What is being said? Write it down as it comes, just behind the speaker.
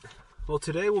Well,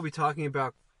 today we'll be talking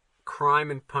about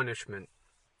crime and punishment.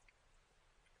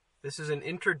 This is an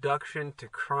introduction to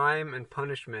crime and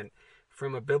punishment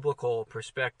from a biblical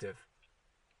perspective.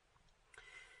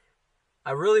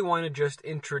 I really want to just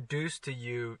introduce to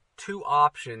you two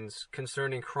options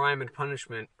concerning crime and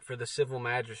punishment for the civil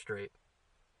magistrate.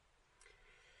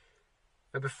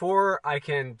 But before I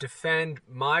can defend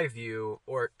my view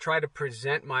or try to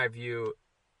present my view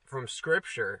from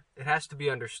Scripture, it has to be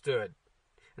understood.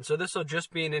 And so this will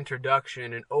just be an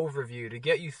introduction, an overview to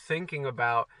get you thinking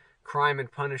about crime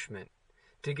and punishment,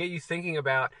 to get you thinking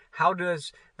about how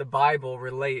does the Bible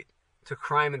relate to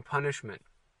crime and punishment.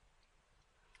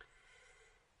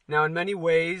 Now, in many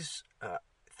ways,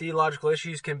 theological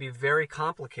issues can be very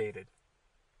complicated,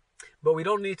 but we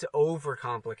don't need to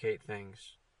overcomplicate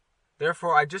things.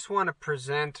 Therefore, I just want to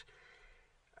present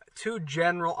two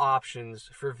general options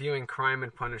for viewing crime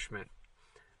and punishment.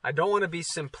 I don't want to be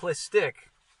simplistic,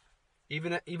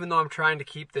 even though I'm trying to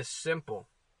keep this simple.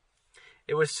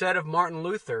 It was said of Martin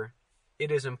Luther,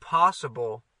 it is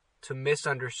impossible to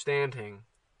misunderstand him.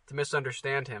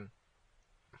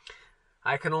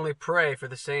 I can only pray for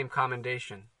the same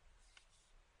commendation.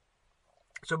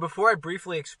 So before I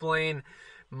briefly explain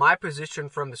my position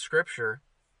from the Scripture,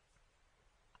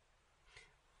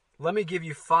 let me give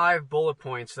you 5 bullet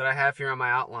points that I have here on my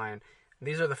outline.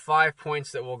 These are the 5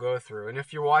 points that we'll go through. And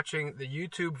if you're watching the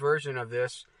YouTube version of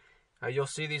this, you'll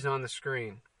see these on the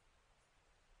screen.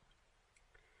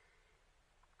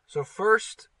 So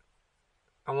first,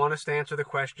 I want us to answer the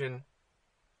question,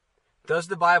 does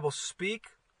the Bible speak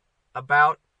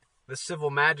about the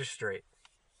civil magistrate?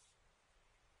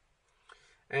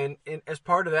 And as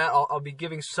part of that, I'll be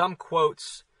giving some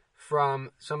quotes from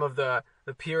some of the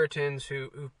Puritans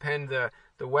who penned the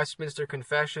Westminster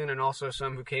Confession, and also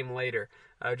some who came later.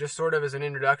 Just sort of as an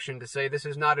introduction to say this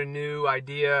is not a new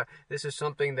idea. This is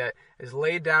something that is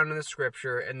laid down in the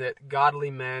Scripture and that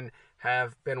godly men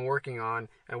have been working on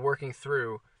and working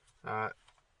through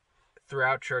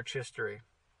throughout church history.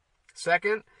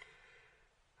 Second,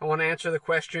 I want to answer the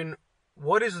question,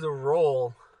 what is the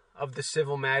role of the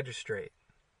civil magistrate?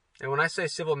 And when I say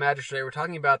civil magistrate, we're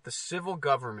talking about the civil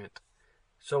government.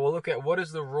 So we'll look at what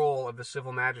is the role of the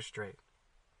civil magistrate.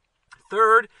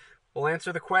 Third, we'll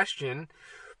answer the question,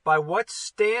 by what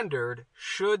standard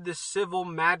should the civil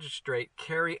magistrate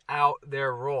carry out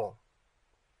their role?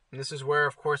 And this is where,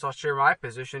 of course, I'll share my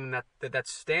position that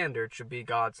standard should be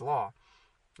God's law.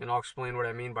 And I'll explain what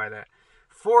I mean by that.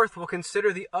 Fourth, we'll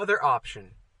consider the other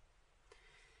option.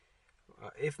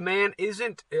 If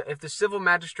the civil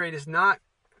magistrate is not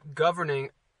governing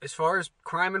as far as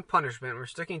crime and punishment, we're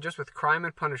sticking just with crime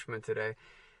and punishment today.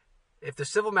 If the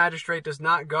civil magistrate does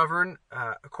not govern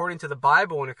according to the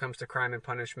Bible when it comes to crime and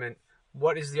punishment,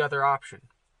 what is the other option?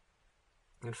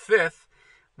 And fifth,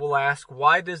 we'll ask,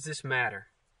 why does this matter?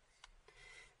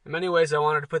 In many ways, I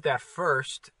wanted to put that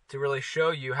first to really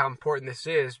show you how important this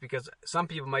is, because some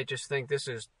people might just think this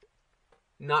is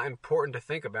not important to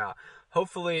think about.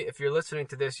 Hopefully, if you're listening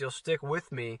to this, you'll stick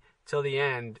with me till the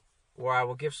end, where I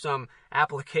will give some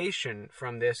application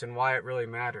from this and why it really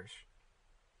matters.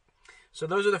 So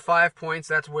those are the 5 points.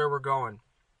 That's where we're going.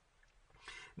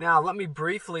 Now, let me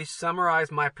briefly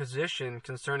summarize my position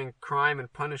concerning crime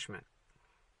and punishment.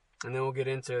 And then we'll get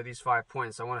into these 5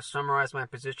 points. I want to summarize my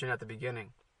position at the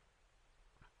beginning.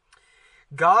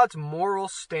 God's moral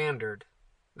standard,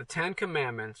 the 10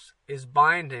 Commandments, is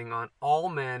binding on all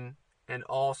men and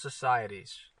all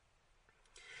societies.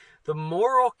 The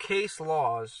moral case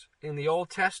laws in the Old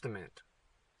Testament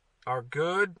are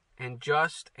good and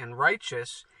just and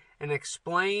righteous and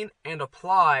explain and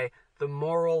apply the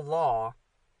moral law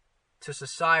to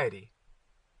society.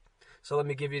 So let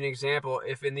me give you an example.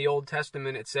 If in the Old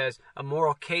Testament it says a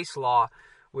moral case law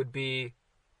would be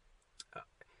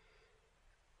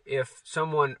if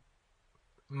someone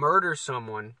murders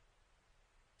someone,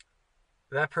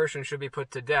 that person should be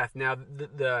put to death. Now,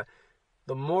 the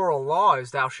moral law is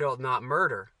thou shalt not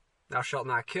murder, thou shalt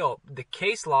not kill. The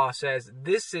case law says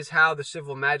this is how the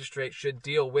civil magistrate should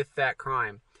deal with that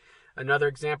crime. Another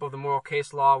example of the moral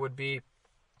case law would be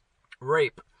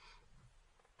rape,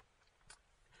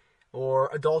 or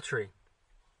adultery,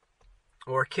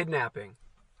 or kidnapping.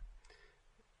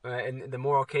 In the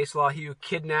moral case law, he who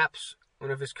kidnaps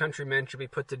one of his countrymen should be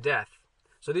put to death.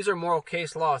 So these are moral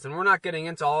case laws, and we're not getting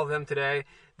into all of them today.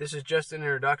 This is just an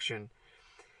introduction.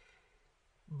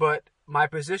 But my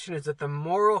position is that the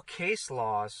moral case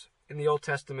laws in the Old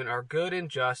Testament are good and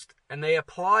just, and they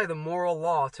apply the moral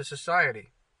law to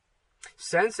society.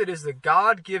 Since it is the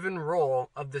God-given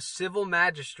role of the civil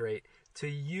magistrate to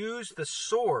use the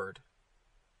sword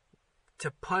to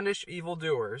punish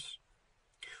evildoers,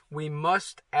 we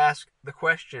must ask the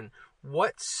question,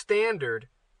 what standard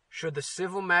should the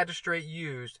civil magistrate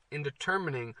use in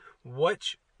determining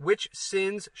which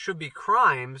sins should be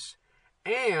crimes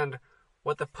and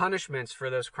what the punishments for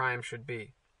those crimes should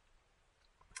be?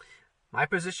 My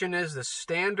position is the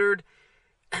standard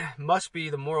must be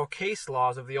the moral case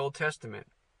laws of the Old Testament,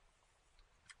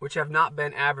 which have not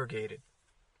been abrogated.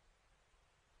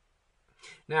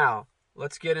 Now,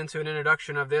 let's get into an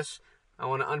introduction of this. I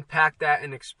want to unpack that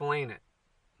and explain it.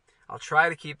 I'll try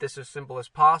to keep this as simple as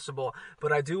possible,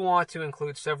 but I do want to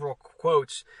include several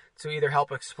quotes to either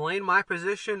help explain my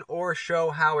position or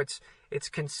show how it's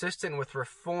consistent with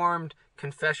Reformed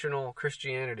confessional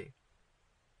Christianity.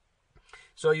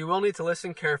 So you will need to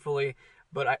listen carefully,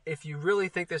 but if you really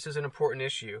think this is an important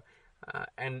issue,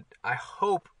 and I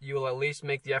hope you will at least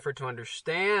make the effort to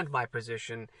understand my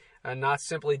position and not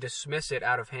simply dismiss it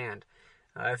out of hand.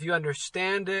 If you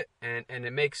understand it and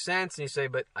it makes sense and you say,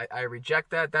 but I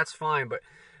reject that, that's fine. But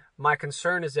my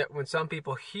concern is that when some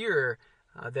people hear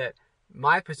that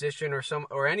my position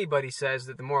or anybody says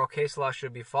that the moral case law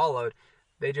should be followed,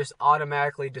 they just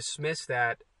automatically dismiss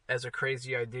that as a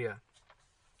crazy idea.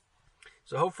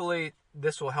 So hopefully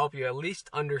this will help you at least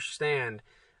understand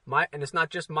and it's not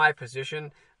just my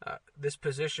position, this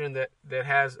position that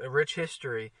has a rich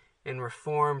history in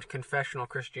Reformed confessional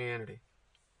Christianity.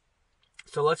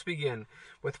 So let's begin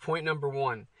with point number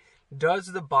 1. Does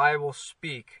the Bible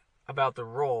speak about the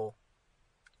role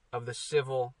of the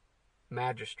civil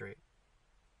magistrate?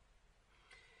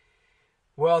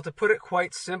 Well, to put it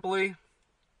quite simply,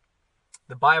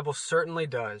 the Bible certainly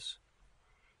does.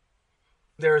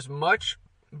 There is much,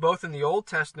 both in the Old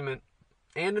Testament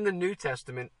and in the New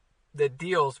Testament, that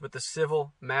deals with the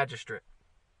civil magistrate.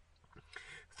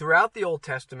 Throughout the Old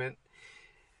Testament,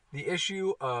 the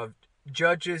issue of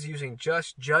judges using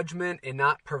just judgment and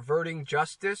not perverting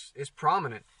justice is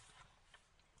prominent.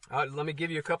 Let me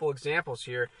give you a couple examples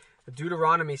here.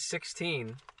 Deuteronomy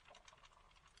 16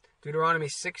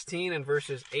 and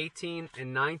verses 18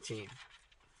 and 19.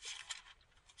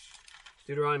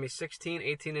 Deuteronomy 16,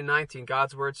 18, and 19,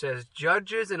 God's word says,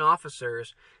 "Judges and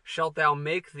officers shalt thou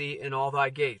make thee in all thy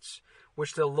gates,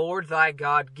 which the Lord thy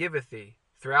God giveth thee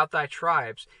throughout thy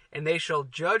tribes, and they shall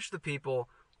judge the people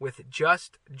with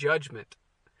just judgment.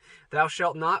 Thou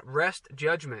shalt not wrest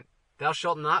judgment. Thou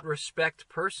shalt not respect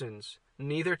persons,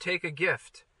 neither take a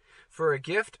gift. For a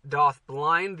gift doth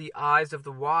blind the eyes of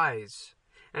the wise,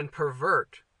 and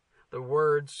pervert the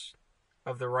words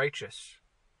of the righteous."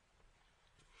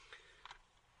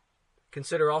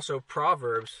 Consider also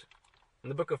Proverbs. And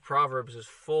the book of Proverbs is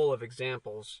full of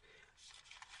examples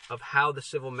of how the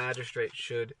civil magistrate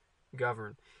should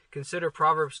govern. Consider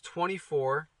Proverbs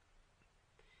 24,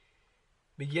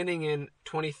 beginning in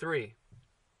 23.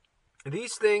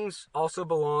 "These things also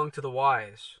belong to the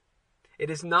wise. It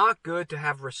is not good to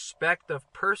have respect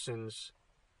of persons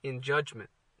in judgment.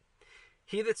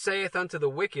 He that saith unto the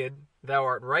wicked, Thou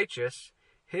art righteous,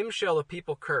 him shall the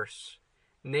people curse.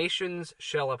 Nations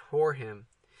shall abhor him.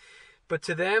 But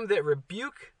to them that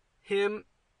rebuke him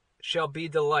shall be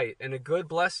delight, and a good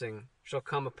blessing shall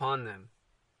come upon them."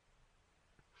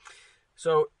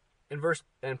 So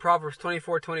in Proverbs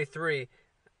 24:23,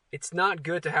 it's not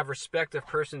good to have respect of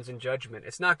persons in judgment.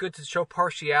 It's not good to show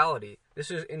partiality. This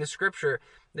is in the scripture,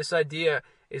 this idea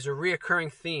is a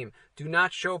reoccurring theme. Do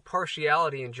not show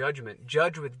partiality in judgment.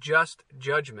 Judge with just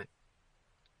judgment.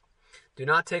 Do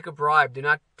not take a bribe. Do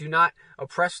not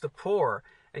oppress the poor.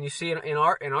 And you see in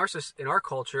our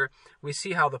culture, we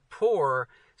see how the poor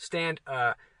stand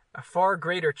a far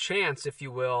greater chance, if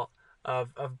you will,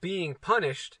 of being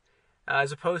punished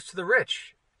as opposed to the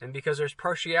rich. And because there's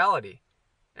partiality.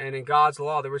 And in God's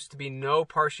law, there was to be no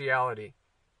partiality.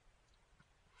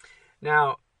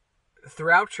 Now,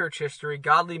 throughout church history,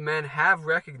 godly men have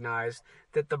recognized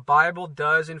that the Bible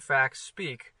does in fact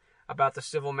speak about the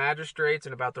civil magistrates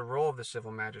and about the role of the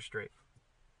civil magistrate.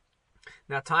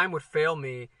 Now, time would fail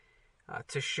me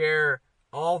to share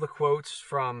all the quotes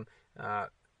from the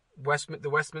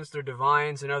Westminster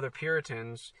Divines and other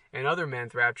Puritans and other men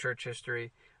throughout church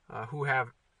history who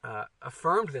have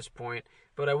affirmed this point,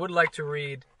 but I would like to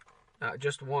read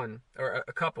just one, or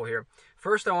a couple here.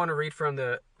 First, I want to read from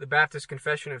the Baptist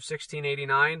Confession of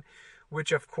 1689,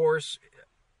 which, of course,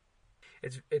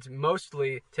 it's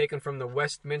mostly taken from the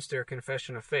Westminster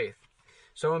Confession of Faith.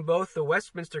 So in both the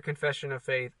Westminster Confession of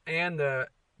Faith and the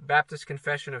Baptist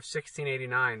Confession of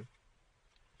 1689,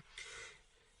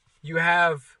 you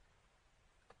have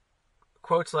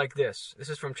quotes like this. This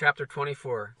is from chapter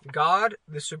 24. "God,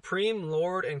 the supreme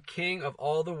Lord and King of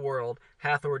all the world,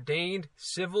 hath ordained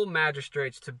civil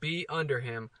magistrates to be under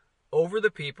him over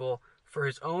the people for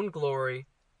his own glory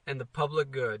and the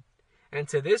public good, and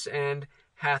to this end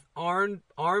hath armed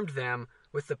them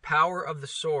with the power of the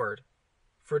sword,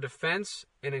 for defense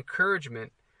and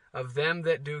encouragement of them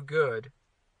that do good,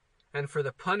 and for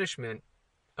the punishment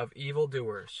of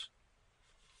evildoers.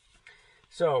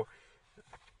 So,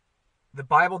 the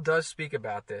Bible does speak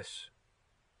about this.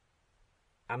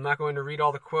 I'm not going to read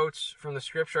all the quotes from the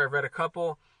scripture. I've read a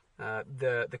couple.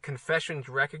 The confessions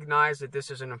recognize that this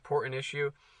is an important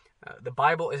issue. The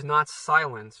Bible is not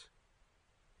silent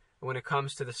when it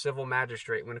comes to the civil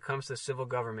magistrate, when it comes to civil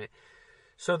government.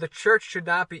 So the church should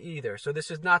not be either. So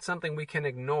this is not something we can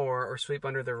ignore or sweep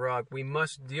under the rug. We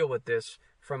must deal with this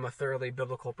from a thoroughly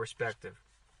biblical perspective.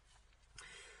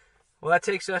 Well, that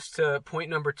takes us to point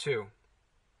number 2.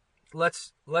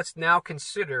 Let's now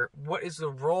consider what is the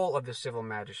role of the civil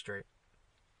magistrate.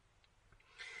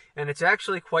 And it's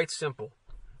actually quite simple.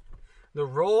 The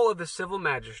role of the civil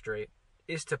magistrate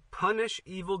is to punish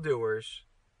evildoers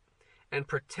and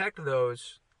protect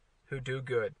those who do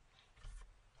good.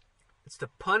 It's to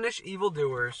punish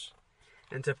evildoers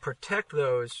and to protect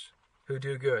those who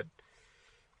do good.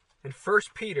 In 1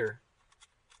 Peter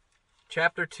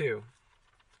chapter 2,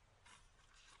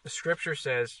 the scripture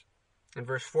says in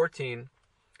verse 14,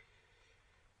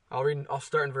 I'll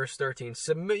start in verse 13.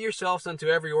 Submit yourselves unto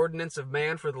every ordinance of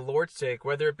man for the Lord's sake,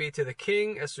 whether it be to the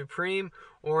king as supreme,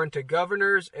 or unto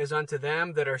governors as unto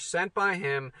them that are sent by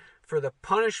him, for the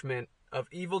punishment of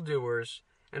evildoers,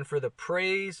 and for the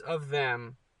praise of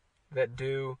them that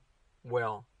do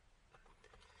well.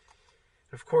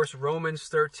 Of course, Romans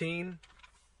 13.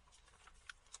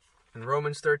 In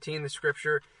Romans 13, the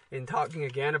scripture, in talking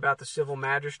again about the civil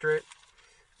magistrate,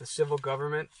 the civil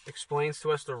government, explains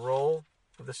to us the role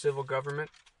of the civil government.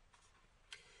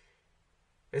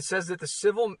 It says that the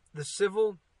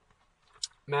civil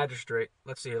magistrate,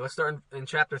 let's see here, let's start in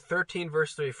chapter 13,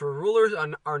 verse 3. For rulers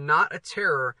are not a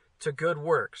terror to good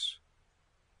works,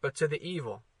 but to the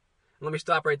evil. Let me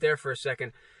stop right there for a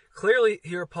second. Clearly,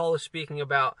 here Paul is speaking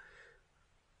about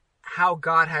how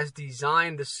God has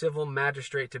designed the civil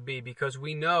magistrate to be, because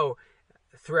we know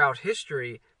throughout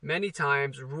history, many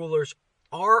times rulers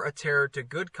are a terror to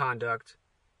good conduct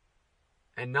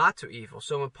and not to evil.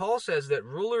 So when Paul says that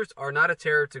rulers are not a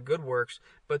terror to good works,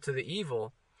 but to the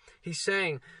evil, he's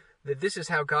saying that this is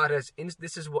what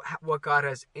God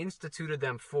has instituted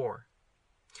them for.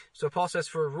 So Paul says,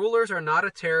 for rulers are not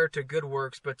a terror to good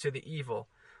works, but to the evil.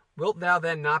 Wilt thou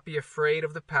then not be afraid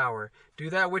of the power? Do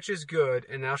that which is good,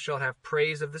 and thou shalt have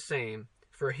praise of the same.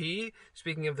 For he,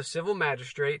 speaking of the civil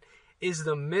magistrate, is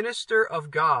the minister of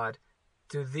God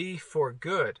to thee for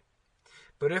good.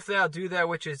 But if thou do that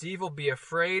which is evil, be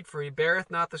afraid, for he beareth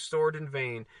not the sword in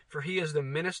vain. For he is the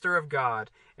minister of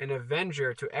God, an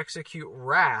avenger to execute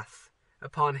wrath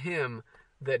upon him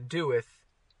that doeth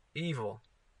evil.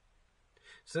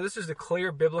 So this is the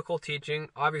clear biblical teaching,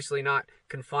 obviously not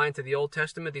confined to the Old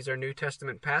Testament. These are New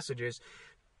Testament passages,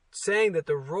 saying that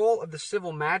the role of the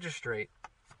civil magistrate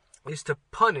is to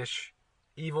punish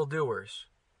evildoers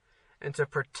and to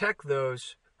protect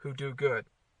those who do good.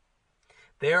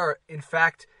 They are, in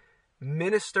fact,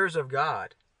 ministers of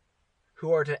God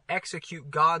who are to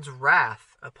execute God's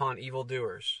wrath upon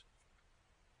evildoers.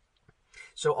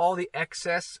 So all the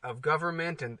excess of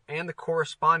government and the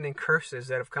corresponding curses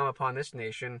that have come upon this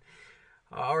nation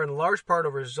are in large part a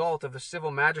result of the civil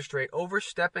magistrate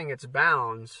overstepping its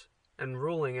bounds and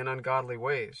ruling in ungodly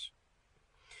ways.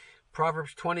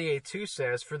 Proverbs 28:2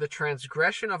 says, for the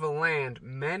transgression of a land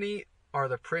many are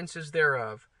the princes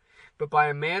thereof, but by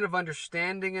a man of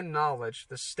understanding and knowledge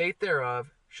the state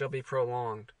thereof shall be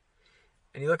prolonged.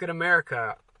 And you look at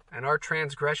America, and our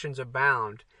transgressions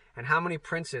abound. And how many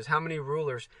princes, how many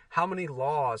rulers, how many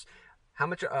laws, how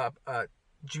much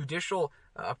judicial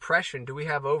oppression do we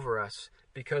have over us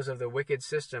because of the wicked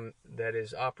system that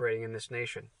is operating in this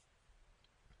nation?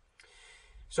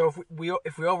 So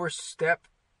if we overstep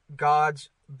God's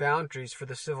boundaries for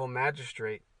the civil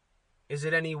magistrate, is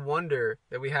it any wonder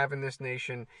that we have in this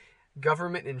nation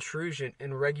government intrusion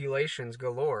and regulations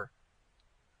galore?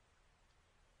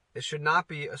 It should not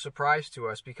be a surprise to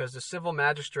us, because the civil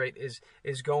magistrate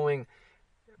is going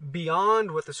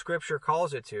beyond what the scripture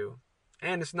calls it to,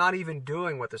 and it's not even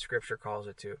doing what the scripture calls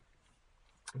it to,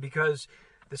 because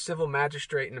the civil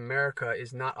magistrate in America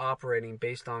is not operating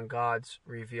based on God's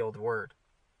revealed word.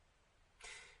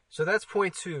 So that's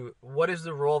point 2. What is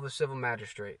the role of the civil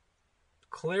magistrate?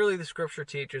 Clearly the scripture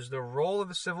teaches the role of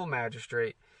the civil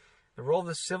magistrate, the role of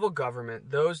the civil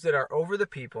government, those that are over the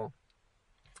people.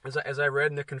 As I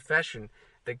read in the confession,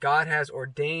 that God has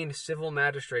ordained civil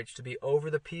magistrates to be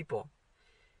over the people.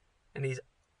 And he's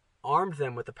armed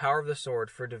them with the power of the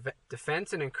sword for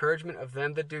defense and encouragement of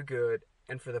them that do good,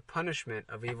 and for the punishment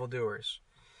of evildoers.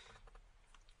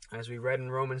 As we read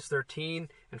in Romans 13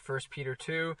 and 1 Peter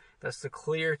 2, that's the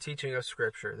clear teaching of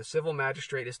Scripture. The civil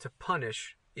magistrate is to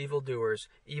punish evildoers,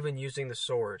 even using the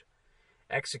sword,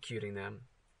 executing them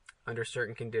under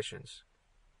certain conditions.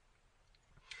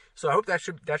 So I hope that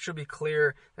should be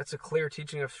clear. That's a clear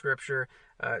teaching of Scripture.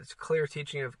 It's a clear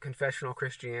teaching of confessional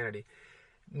Christianity.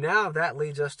 Now that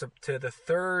leads us to the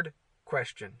third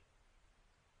question.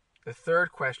 The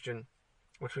third question,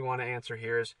 which we want to answer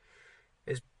here,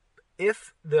 is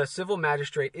if the civil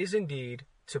magistrate is indeed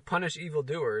to punish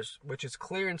evildoers, which is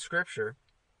clear in Scripture,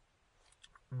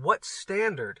 what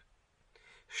standard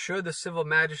should the civil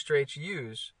magistrates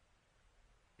use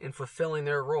in fulfilling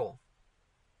their role?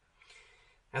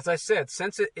 As I said,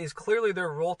 since it is clearly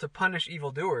their role to punish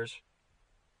evildoers,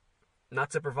 not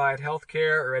to provide health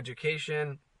care or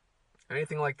education, or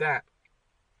anything like that,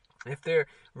 if their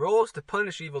role is to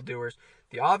punish evildoers,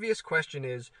 the obvious question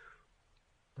is,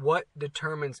 what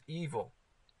determines evil?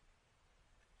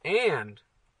 And,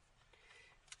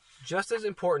 just as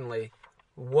importantly,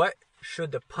 what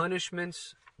should the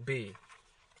punishments be?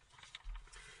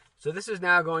 So this is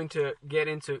now going to get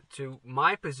into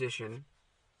my position,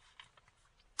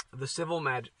 the civil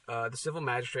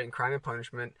magistrate in crime and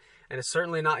punishment, and it's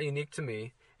certainly not unique to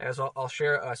me, as I'll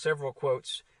share several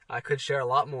quotes. I could share a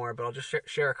lot more, but I'll just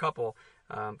share a couple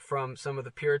from some of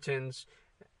the Puritans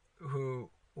who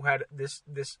had this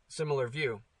similar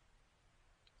view.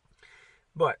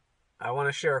 But I want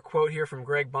to share a quote here from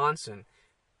Greg Bahnsen,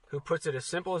 who puts it as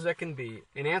simple as it can be,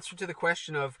 in answer to the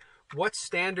question of what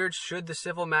standards should the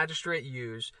civil magistrate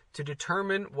use to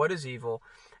determine what is evil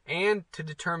and to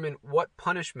determine what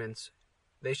punishments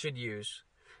they should use.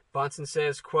 Bahnsen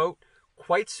says, quote,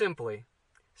 "Quite simply,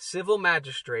 civil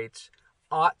magistrates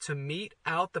ought to mete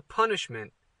out the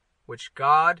punishment which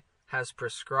God has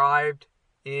prescribed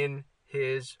in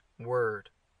His Word."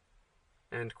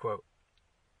 End quote.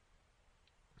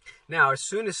 Now, as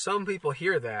soon as some people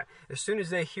hear that, as soon as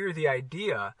they hear the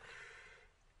idea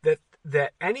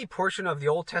that any portion of the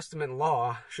Old Testament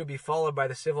law should be followed by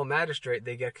the civil magistrate,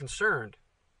 they get concerned.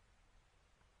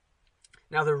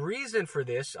 Now, the reason for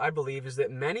this, I believe, is that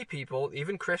many people,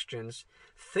 even Christians,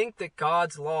 think that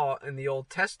God's law in the Old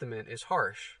Testament is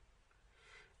harsh.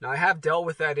 Now, I have dealt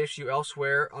with that issue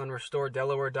elsewhere on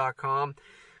RestoredDelaware.com,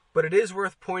 but it is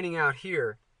worth pointing out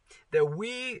here that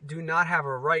we do not have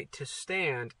a right to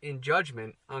stand in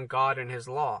judgment on God and His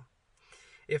law.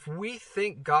 If we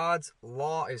think God's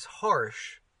law is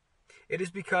harsh, it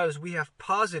is because we have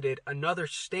posited another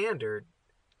standard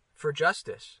for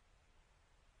justice.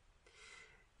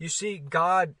 You see,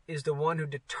 God is the one who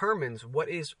determines what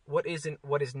is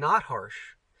not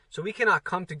harsh. So we cannot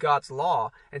come to God's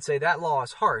law and say that law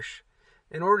is harsh.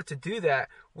 In order to do that,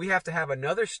 we have to have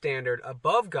another standard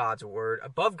above God's word,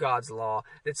 above God's law,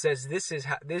 that says this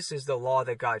is the law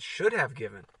that God should have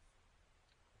given.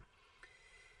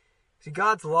 See,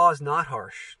 God's law is not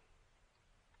harsh.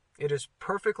 It is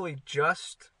perfectly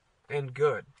just and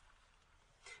good.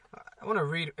 I want to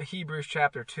read Hebrews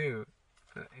chapter 2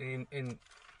 in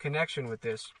connection with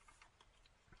this.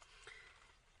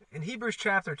 In Hebrews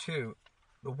chapter 2,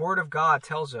 the Word of God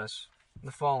tells us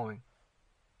the following.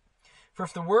 "For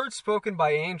if the word spoken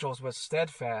by angels was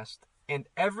steadfast, and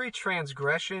every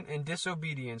transgression and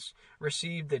disobedience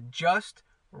received the just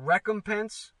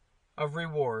recompense of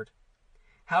reward,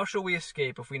 how shall we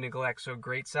escape if we neglect so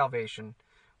great salvation,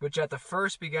 which at the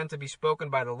first began to be spoken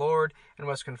by the Lord, and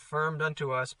was confirmed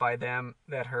unto us by them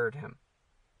that heard Him?"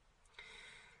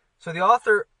 So the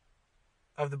author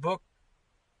of the book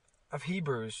of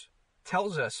Hebrews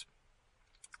tells us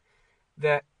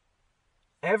that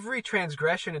every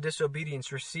transgression and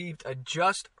disobedience received a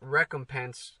just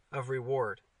recompense of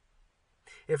reward.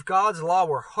 If God's law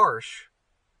were harsh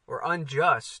or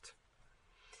unjust,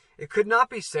 it could not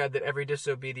be said that every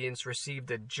disobedience received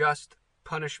a just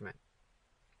punishment.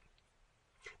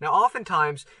 Now,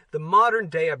 oftentimes, the modern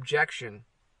day objection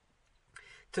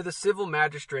to the civil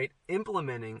magistrate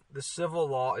implementing the civil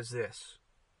law is this: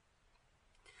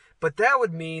 but that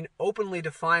would mean openly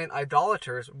defiant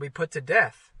idolaters would be put to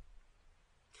death.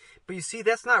 But you see,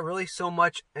 that's not really so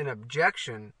much an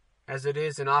objection as it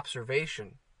is an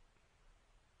observation.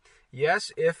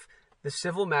 Yes, if the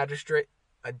civil magistrate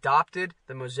adopted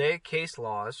the Mosaic case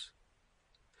laws,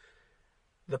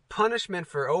 the punishment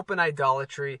for open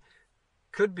idolatry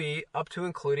could be up to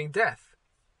including death.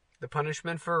 The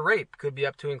punishment for rape could be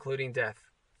up to including death.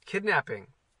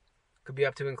 Kidnapping could be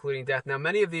up to including death. Now,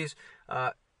 many of these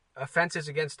offenses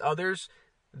against others,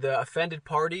 the offended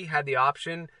party had the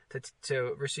option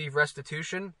to receive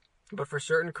restitution, but for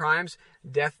certain crimes,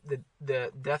 the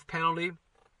death penalty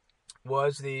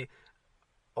was the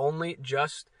only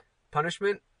just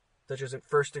punishment, such as in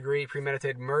first-degree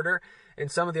premeditated murder. In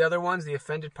some of the other ones, the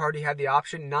offended party had the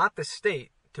option, not the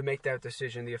state, to make that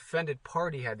decision. The offended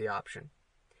party had the option.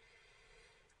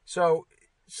 So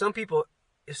some people,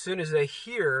 as soon as we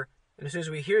hear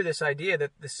this idea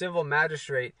that the civil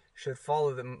magistrate should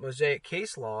follow the Mosaic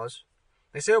case laws,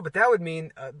 they say, oh, but that would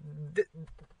mean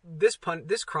this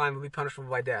crime would be punishable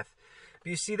by death. But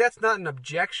you see, that's not an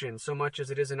objection so much as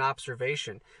it is an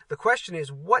observation. The question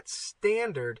is, what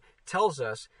standard tells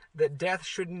us that death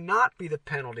should not be the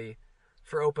penalty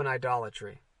for open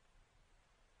idolatry?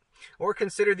 Or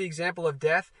consider the example of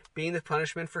death being the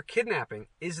punishment for kidnapping.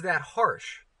 Is that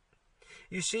harsh?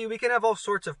 You see, we can have all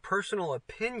sorts of personal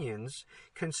opinions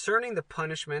concerning the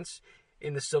punishments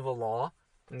in the civil law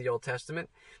in the Old Testament,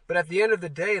 but at the end of the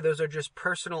day, those are just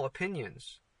personal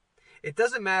opinions. It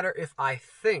doesn't matter if I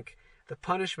think the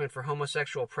punishment for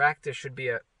homosexual practice should be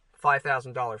a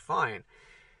 $5,000 fine.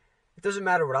 It doesn't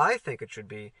matter what I think it should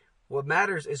be. What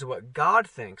matters is what God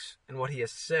thinks and what He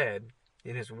has said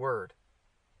in His Word.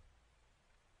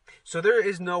 So there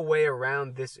is no way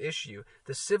around this issue.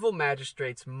 The civil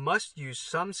magistrates must use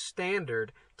some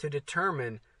standard to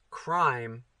determine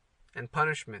crime and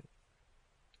punishment.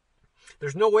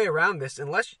 There's no way around this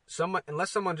unless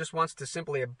someone just wants to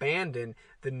simply abandon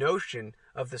the notion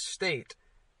of the state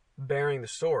bearing the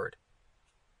sword,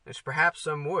 which perhaps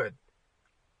some would.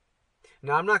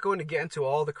 Now, I'm not going to get into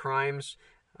all the crimes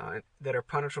that are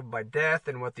punishable by death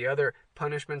and what the other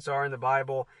punishments are in the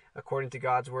Bible according to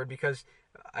God's Word, because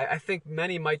I think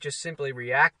many might just simply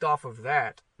react off of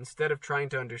that instead of trying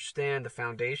to understand the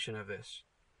foundation of this.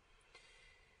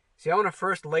 See, I want to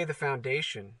first lay the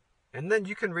foundation, and then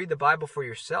you can read the Bible for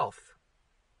yourself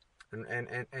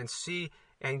and see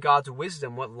in God's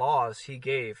wisdom what laws He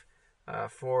gave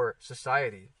for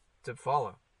society to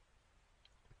follow.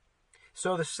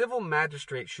 So the civil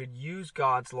magistrate should use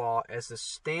God's law as the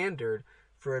standard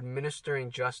for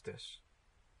administering justice.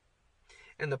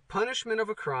 And the punishment of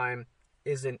a crime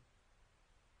is an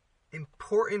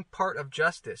important part of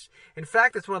justice. In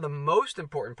fact, it's one of the most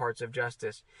important parts of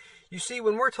justice. You see,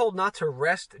 when we're told not to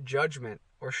wrest judgment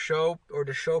or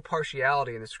to show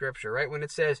partiality in the Scripture, right? When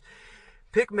it says,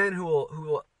 pick men who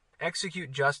will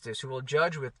execute justice, who will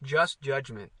judge with just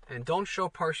judgment, and don't show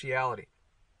partiality.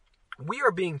 We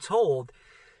are being told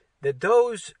that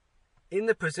those in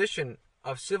the position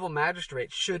of civil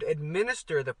magistrate should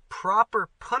administer the proper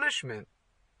punishment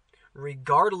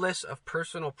regardless of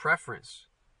personal preference.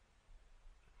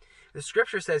 The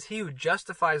Scripture says, he who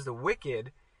justifies the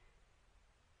wicked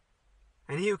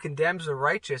and he who condemns the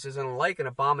righteous is alike an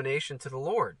abomination to the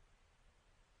Lord.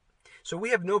 So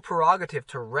we have no prerogative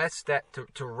to wrest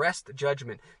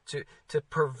judgment, to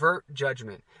pervert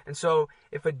judgment. And so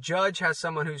if a judge has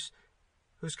someone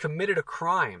who's committed a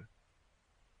crime,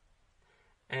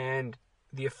 and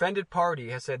the offended party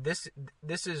has said, this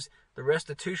is the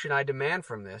restitution I demand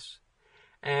from this,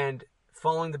 and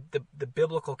following the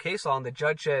biblical case law, and the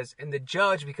judge says,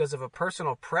 because of a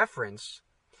personal preference,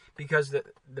 because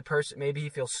the person, maybe he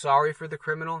feels sorry for the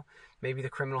criminal, maybe the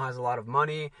criminal has a lot of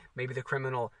money, maybe the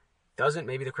criminal doesn't,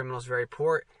 maybe the criminal is very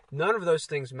poor, none of those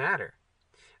things matter.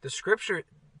 The Scripture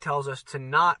tells us to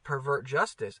not pervert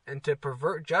justice, and to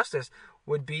pervert justice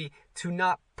would be to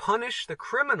not punish the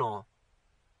criminal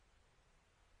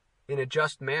in a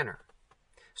just manner.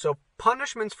 So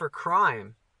punishments for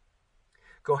crime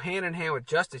go hand in hand with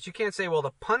justice. You can't say, well,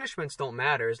 the punishments don't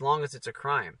matter as long as it's a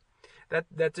crime.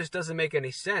 That just doesn't make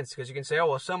any sense, because you can say, oh,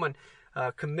 well, someone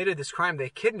committed this crime, they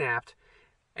kidnapped,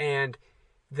 and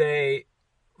they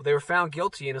were found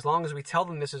guilty, and as long as we tell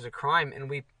them this is a crime and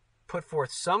we put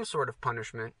forth some sort of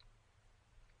punishment,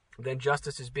 then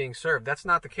justice is being served. That's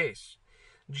not the case.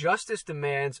 Justice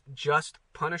demands just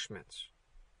punishments.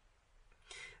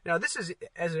 Now, this is,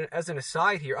 as an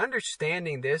aside here,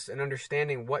 understanding this and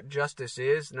understanding what justice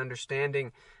is and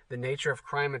understanding the nature of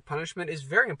crime and punishment is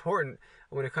very important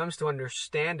when it comes to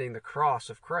understanding the cross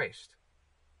of Christ.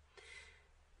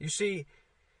 You see,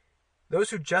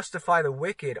 those who justify the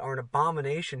wicked are an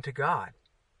abomination to God.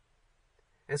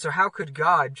 And so how could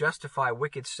God justify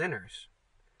wicked sinners?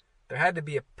 There had to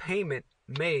be a payment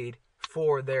made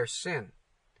for their sin.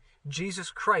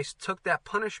 Jesus Christ took that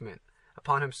punishment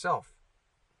upon Himself.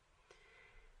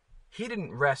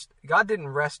 God didn't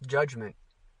wrest judgment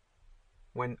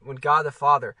when God the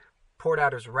Father poured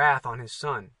out His wrath on His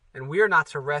Son. And we are not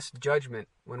to wrest judgment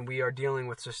when we are dealing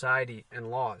with society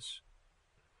and laws.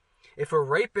 If a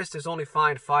rapist is only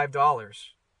fined $5,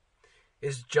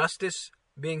 is justice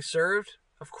being served?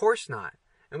 Of course not.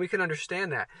 And we can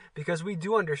understand that, because we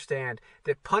do understand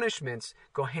that punishments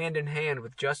go hand in hand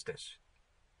with justice.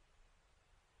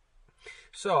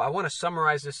 So I want to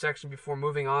summarize this section before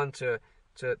moving on to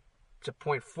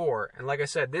point 4. And like I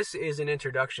said, this is an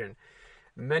introduction.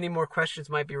 Many more questions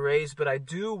might be raised, but I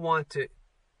do want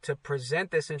to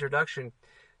present this introduction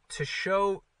to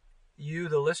show you,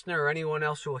 the listener, or anyone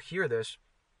else who will hear this,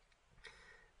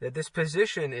 that this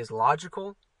position is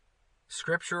logical,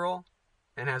 scriptural,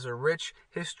 and has a rich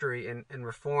history in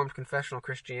Reformed confessional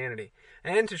Christianity.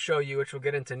 And to show you, which we'll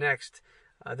get into next,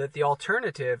 that the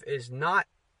alternative does not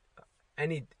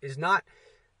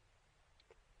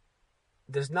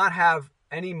have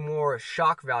any more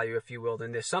shock value, if you will,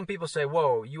 than this. Some people say,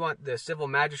 whoa, you want the civil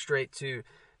magistrate to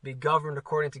be governed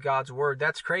according to God's word.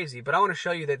 That's crazy. But I want to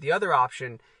show you that the other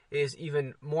option is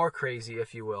even more crazy,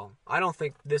 if you will. I don't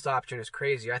think this option is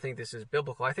crazy. I think this is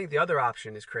biblical. I think the other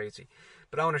option is crazy.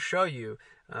 But I want to show you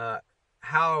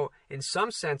how, in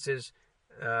some senses,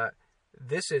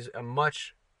 this is a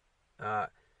much, well,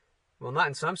 not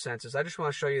in some senses. I just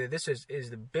want to show you that this is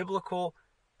the biblical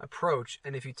approach.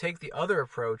 And if you take the other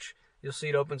approach, you'll see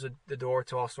it opens the door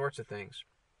to all sorts of things.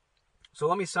 So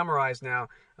let me summarize now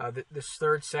this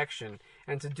third section.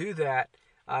 And to do that,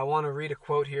 I want to read a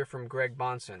quote here from Greg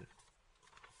Bahnsen.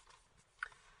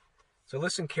 So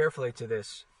listen carefully to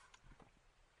this.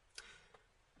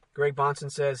 Greg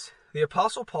Bahnsen says, "The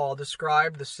Apostle Paul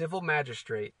described the civil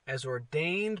magistrate as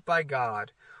ordained by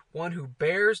God, one who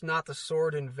bears not the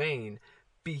sword in vain,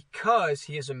 because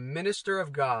he is a minister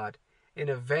of God, an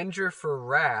avenger for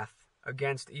wrath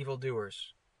against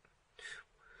evildoers."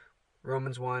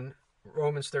 Romans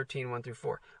 13,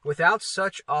 1-4. "Without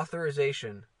such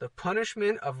authorization, the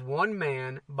punishment of one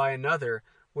man by another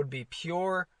would be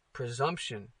pure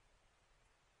presumption.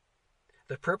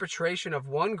 The perpetration of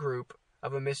one group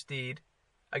of a misdeed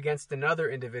against another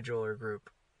individual or group.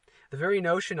 The very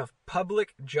notion of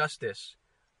public justice,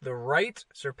 the right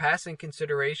surpassing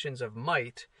considerations of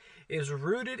might, is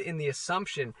rooted in the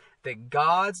assumption that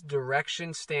God's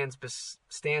direction stands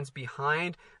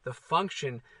behind the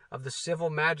function of the civil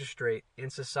magistrate in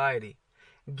society.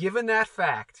 Given that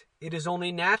fact, it is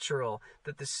only natural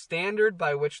that the standard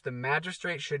by which the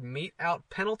magistrate should mete out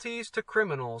penalties to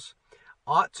criminals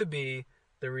ought to be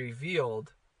the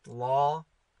revealed law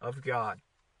of God."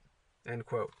 End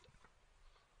quote.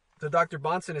 So Dr.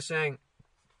 Bahnsen is saying,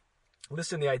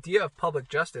 listen, the idea of public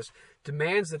justice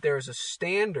demands that there is a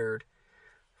standard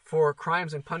for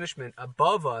crimes and punishment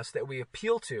above us that we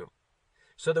appeal to,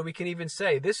 so that we can even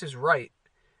say this is right,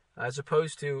 as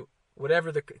opposed to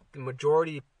whatever the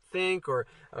majority think or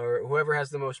whoever has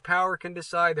the most power can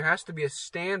decide. There has to be a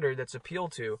standard that's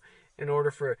appealed to in order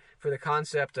for the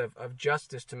concept of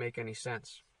justice to make any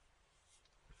sense.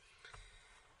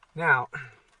 Now,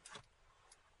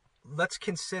 let's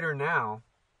consider now.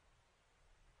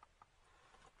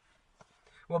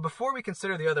 Well, before we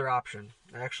consider the other option,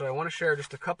 actually, I want to share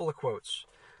just a couple of quotes.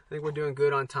 I think we're doing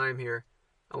good on time here.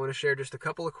 I want to share just a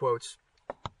couple of quotes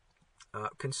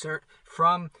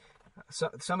from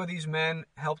some of these men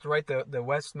helped write the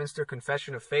Westminster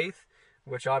Confession of Faith,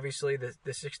 which obviously the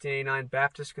 1689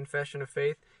 Baptist Confession of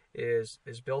Faith is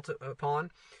built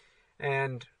upon,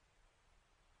 and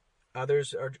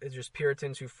others are just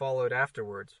Puritans who followed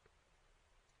afterwards.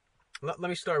 Let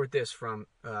me start with this from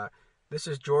this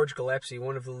is George Gillespie,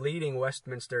 one of the leading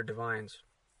Westminster divines.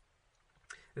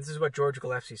 This is what George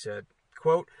Gillespie said,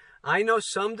 quote, "I know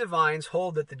some divines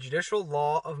hold that the judicial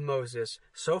law of Moses,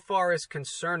 so far as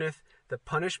concerneth the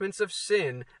punishments of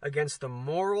sin against the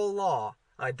moral law,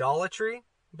 idolatry,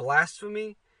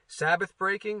 blasphemy, Sabbath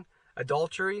breaking,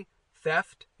 adultery,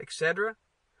 theft, etc.,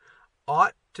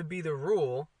 ought to be the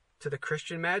rule to the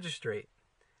Christian magistrate.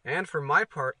 And for my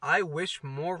part, I wish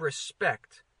more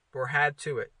respect were had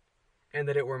to it, and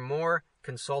that it were more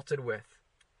consulted with."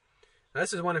 Now,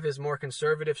 this is one of his more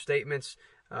conservative statements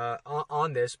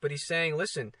on this, but he's saying,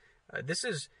 listen,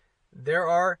 there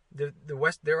are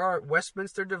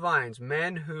Westminster divines,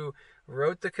 men who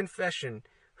wrote the confession,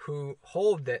 who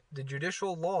hold that the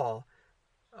judicial law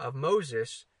of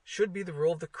Moses should be the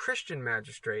rule of the Christian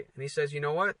magistrate. And he says, you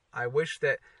know what? I wish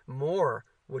that more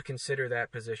would consider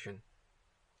that position.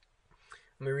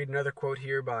 Let me read another quote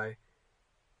here by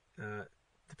the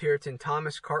Puritan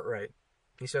Thomas Cartwright.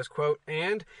 He says, quote,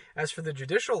 "And as for the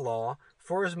judicial law,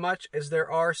 forasmuch as there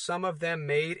are some of them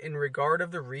made in regard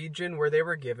of the region where they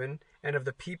were given, and of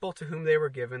the people to whom they were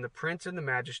given, the prince and the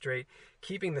magistrate,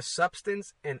 keeping the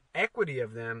substance and equity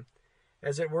of them,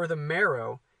 as it were the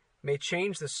marrow, may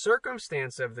change the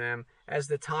circumstance of them, as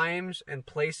the times and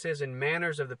places and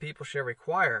manners of the people shall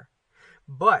require.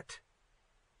 But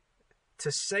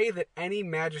to say that any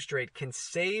magistrate can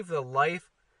save the life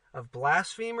of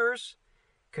blasphemers,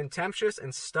 contemptuous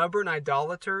and stubborn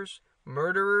idolaters,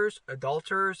 murderers,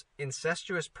 adulterers,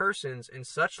 incestuous persons, and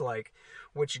such like,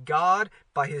 which God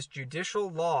by his judicial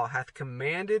law hath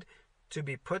commanded to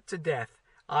be put to death,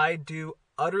 I do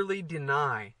utterly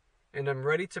deny, and am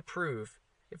ready to prove,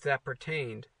 if that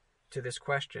pertained to this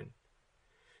question.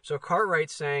 So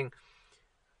Cartwright's saying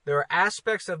there are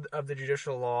aspects of the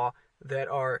judicial law that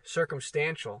are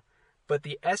circumstantial, but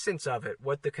the essence of it,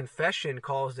 what the confession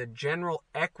calls the general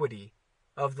equity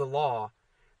of the law,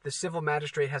 the civil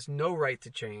magistrate has no right to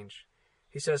change.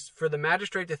 He says for the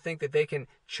magistrate to think that they can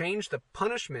change the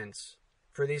punishments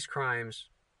for these crimes,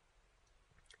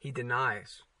 he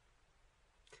denies.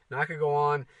 Now I could go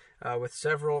on with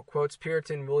several quotes.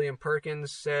 Puritan William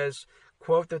Perkins says,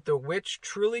 quote, that the which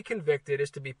truly convicted is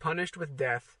to be punished with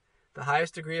death, the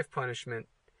highest degree of punishment,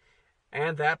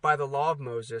 and that by the law of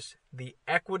Moses, the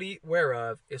equity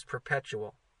whereof is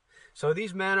perpetual. So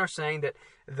these men are saying that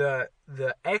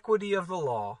the equity of the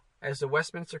law, as the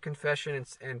Westminster Confession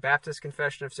and Baptist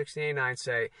Confession of 1689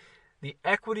 say, the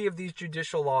equity of these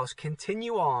judicial laws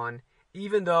continue on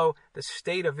even though the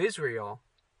state of Israel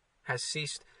has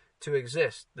ceased to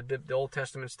exist, the Old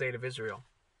Testament state of Israel.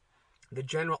 The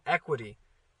general equity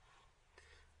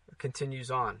continues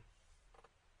on.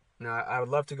 Now, I would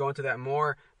love to go into that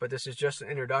more, but this is just an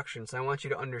introduction, so I want you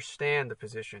to understand the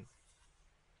position.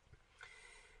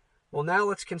 Well, now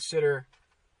let's consider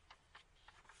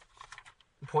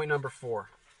point number 4.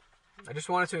 I just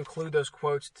wanted to include those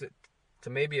quotes to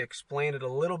maybe explain it a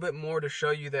little bit more, to show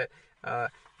you that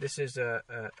this is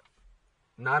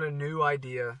not a new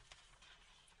idea.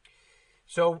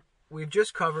 So we've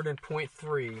just covered in point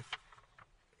 3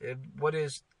 what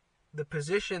is the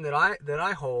position that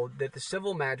I hold, that the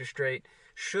civil magistrate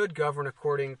should govern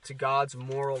according to God's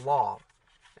moral law,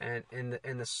 and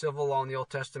in the civil law in the Old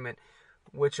Testament,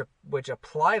 which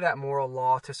apply that moral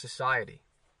law to society.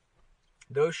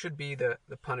 Those should be the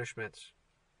punishments.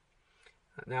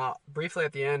 Now, briefly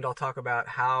at the end, I'll talk about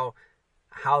how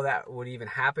that would even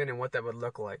happen and what that would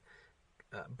look like.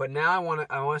 But now I want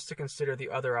us to consider the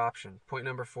other option. Point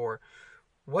number 4.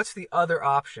 What's the other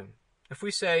option? If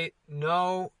we say,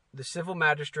 no, the civil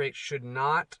magistrate should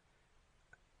not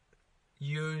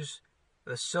use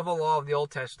the civil law of the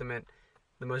Old Testament,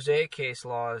 the Mosaic case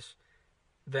laws,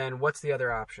 then what's the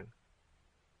other option?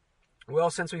 Well,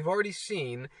 since we've already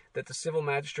seen that the civil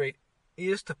magistrate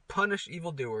is to punish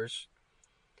evildoers,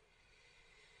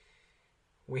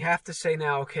 we have to say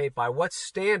now, okay, by what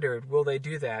standard will they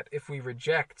do that if we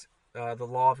reject the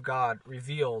law of God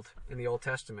revealed in the Old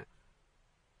Testament?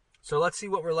 So let's see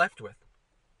what we're left with.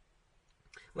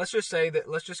 Let's just say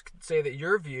that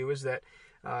your view is that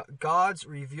God's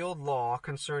revealed law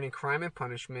concerning crime and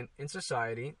punishment in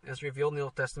society, as revealed in the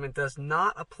Old Testament, does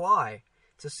not apply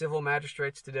to civil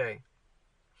magistrates today.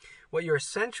 What you're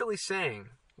essentially saying,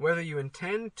 whether you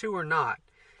intend to or not,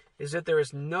 is that there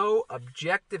is no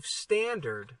objective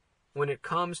standard when it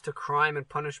comes to crime and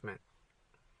punishment.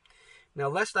 Now,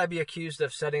 lest I be accused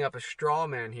of setting up a straw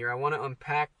man here, I want to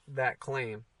unpack that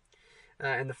claim.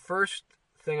 And the first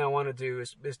thing I want to do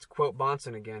is to quote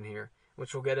Bahnsen again here,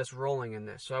 which will get us rolling in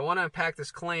this. So I want to unpack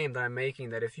this claim that I'm making,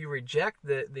 that if you reject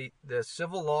the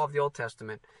civil law of the Old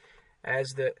Testament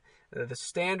as the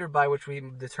standard by which we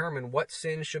determine what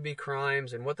sins should be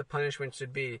crimes and what the punishment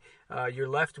should be, you're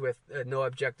left with no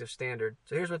objective standard.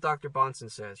 So here's what Dr.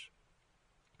 Bahnsen says.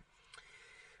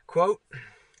 Quote,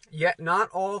 "Yet not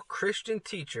all Christian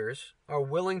teachers are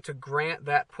willing to grant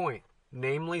that point,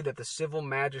 namely that the civil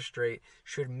magistrate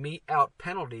should mete out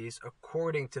penalties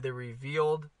according to the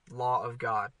revealed law of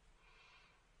God."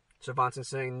 So Bahnsen's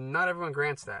saying not everyone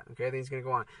grants that. Okay, then he's going to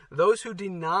go on. "Those who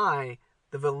deny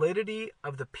the validity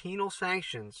of the penal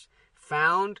sanctions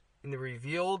found in the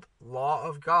revealed law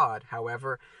of God,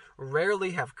 however,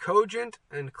 rarely have cogent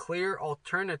and clear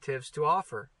alternatives to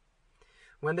offer.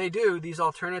 When they do, these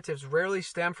alternatives rarely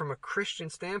stem from a Christian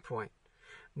standpoint.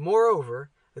 Moreover,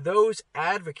 those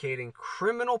advocating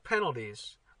criminal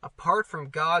penalties apart from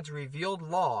God's revealed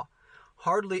law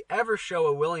hardly ever show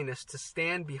a willingness to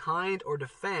stand behind or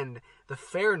defend the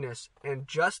fairness and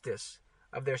justice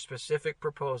of their specific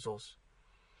proposals.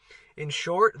 In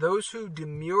short, those who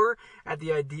demur at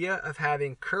the idea of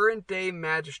having current-day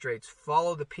magistrates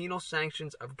follow the penal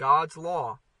sanctions of God's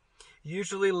law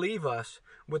usually leave us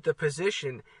with the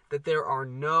position that there are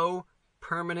no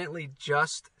permanently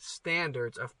just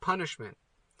standards of punishment,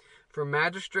 for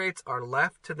magistrates are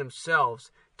left to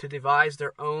themselves to devise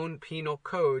their own penal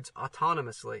codes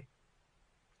autonomously.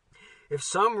 If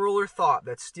some ruler thought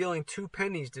that stealing 2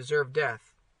 pennies deserved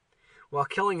death, while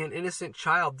killing an innocent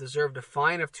child deserved a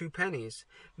fine of 2 pennies,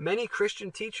 many Christian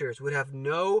teachers would have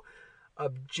no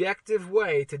objective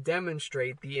way to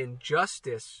demonstrate the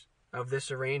injustice of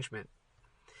this arrangement.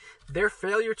 Their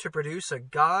failure to produce a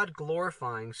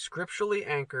God-glorifying, scripturally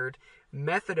anchored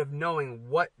method of knowing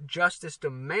what justice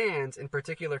demands in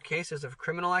particular cases of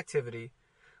criminal activity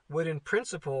would in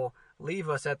principle leave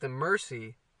us at the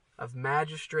mercy of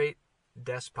magistrate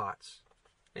despots.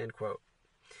 End quote.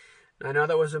 Now, I know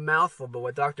that was a mouthful, but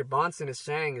what Dr. Bahnsen is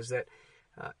saying is that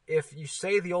if you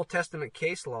say the Old Testament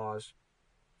case laws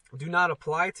do not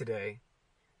apply today,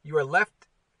 you are left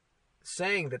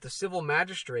saying that the civil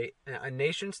magistrate,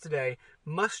 nations today,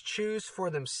 must choose for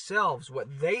themselves what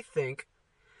they think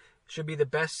should be the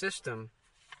best system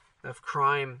of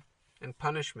crime and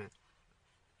punishment.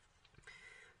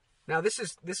 Now, this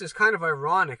is kind of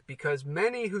ironic because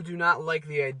many who do not like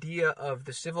the idea of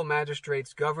the civil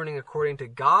magistrates governing according to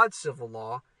God's civil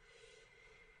law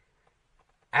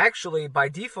actually, by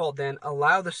default, then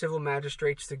allow the civil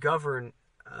magistrates to govern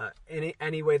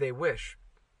any way they wish.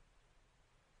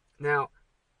 Now,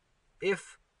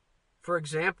 if, for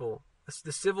example,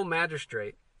 the civil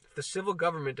magistrate, if the civil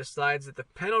government decides that the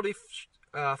penalty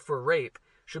for rape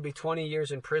should be 20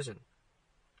 years in prison,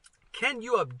 can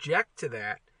you object to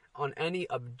that on any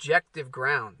objective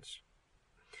grounds?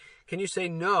 Can you say,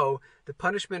 no, the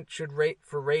punishment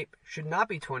for rape should not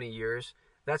be 20 years,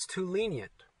 that's too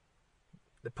lenient,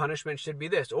 the punishment should be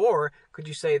this? Or could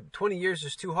you say 20 years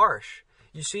is too harsh?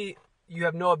 You see, you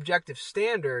have no objective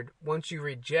standard once you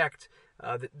reject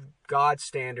God's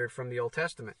standard from the Old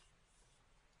Testament.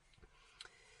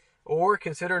 Or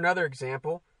consider another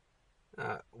example.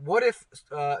 What if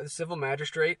the civil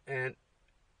magistrate, and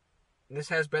this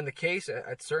has been the case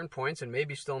at certain points and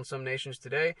maybe still in some nations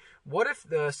today, what if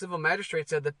the civil magistrate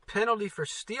said the penalty for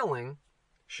stealing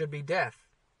should be death?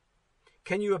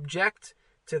 Can you object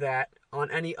to that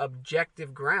on any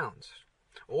objective grounds?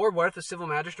 Or what if the civil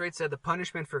magistrate said the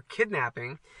punishment for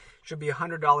kidnapping should be a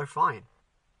 $100 fine?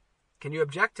 Can you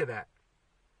object to that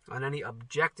on any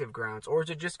objective grounds? Or is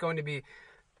it just going to be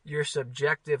your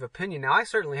subjective opinion? Now, I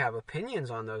certainly have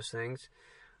opinions on those things,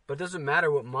 but it doesn't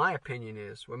matter what my opinion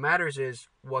is. What matters is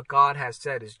what God has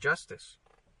said is justice.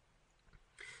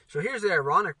 So here's the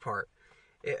ironic part.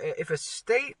 If a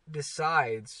state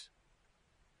decides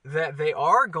that they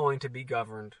are going to be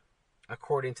governed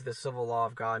according to the civil law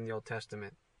of God in the Old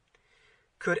Testament,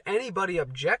 could anybody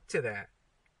object to that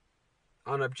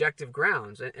on objective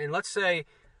grounds? And let's say,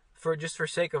 for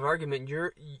sake of argument,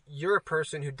 you're a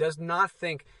person who does not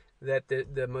think that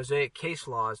the Mosaic case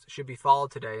laws should be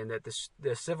followed today, and that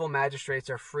the civil magistrates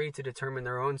are free to determine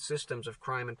their own systems of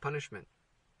crime and punishment.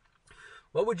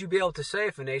 What would you be able to say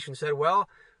if a nation said, well,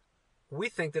 we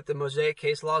think that the Mosaic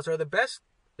case laws are the best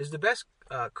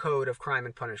code of crime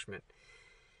and punishment?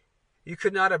 You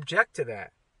could not object to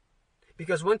that,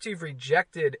 because once you've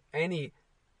rejected any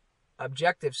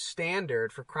objective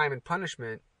standard for crime and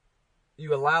punishment,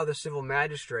 you allow the civil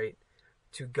magistrate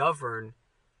to govern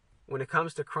when it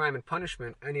comes to crime and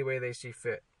punishment any way they see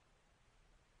fit.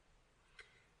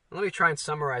 Let me try and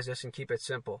summarize this and keep it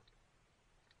simple.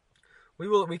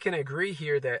 We can agree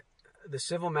here that the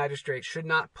civil magistrate should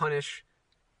not punish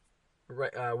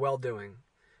well-doing.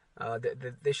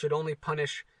 They should only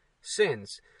punish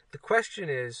sins. The question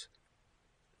is,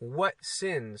 what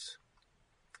sins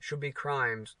should be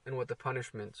crimes and what the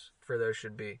punishments for those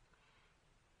should be?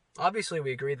 Obviously,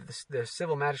 we agree that the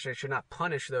civil magistrate should not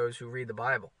punish those who read the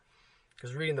Bible,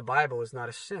 because reading the Bible is not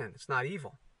a sin. It's not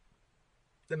evil.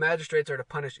 The magistrates are to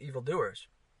punish evildoers.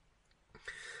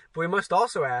 But we must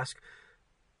also ask,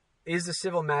 is the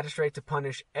civil magistrate to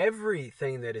punish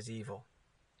everything that is evil?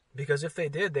 Because if they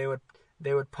did, they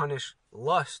would punish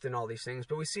lust and all these things.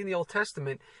 But we see in the Old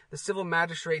Testament, the civil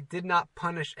magistrate did not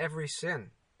punish every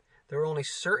sin. There were only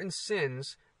certain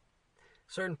sins,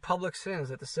 certain public sins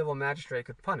that the civil magistrate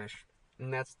could punish.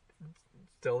 And that's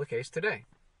still the case today.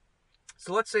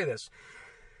 So let's say this.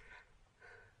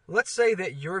 Let's say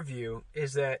that your view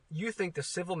is that you think the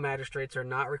civil magistrates are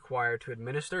not required to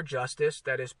administer justice,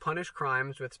 that is, punish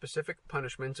crimes with specific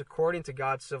punishments according to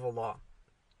God's civil law.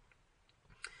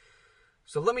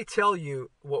 So let me tell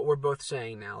you what we're both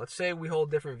saying now. Let's say we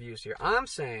hold different views here. I'm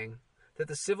saying that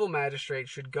the civil magistrate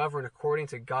should govern according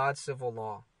to God's civil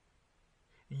law.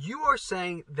 You are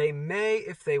saying they may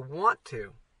if they want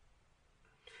to,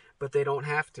 but they don't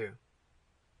have to.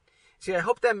 See, I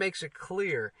hope that makes it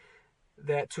clear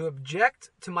that to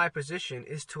object to my position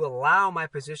is to allow my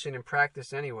position in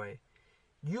practice anyway.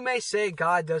 You may say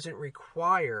God doesn't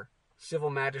require civil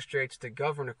magistrates to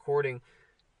govern according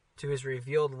to his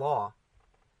revealed law,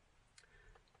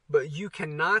 but you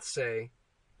cannot say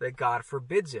that God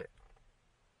forbids it.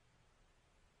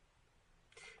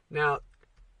 Now,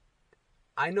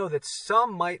 I know that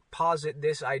some might posit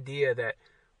this idea that,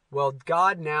 Well,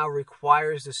 God now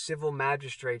requires the civil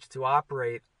magistrates to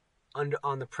operate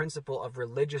on the principle of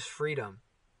religious freedom.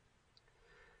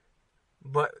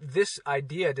 But this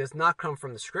idea does not come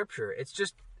from the Scripture. It's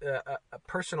just a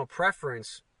personal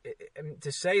preference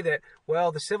to say that,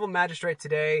 well, the civil magistrate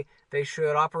today, they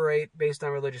should operate based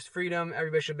on religious freedom.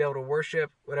 Everybody should be able to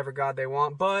worship whatever God they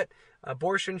want, but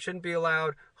abortion shouldn't be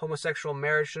allowed. Homosexual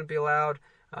marriage shouldn't be allowed.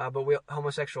 But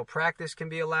homosexual practice can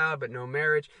be allowed, but no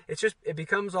marriage. It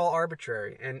becomes all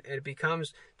arbitrary, and it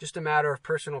becomes just a matter of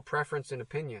personal preference and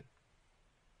opinion.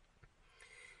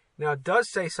 Now, it does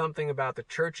say something about the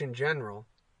church in general,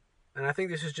 and I think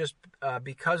this is just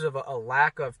because of a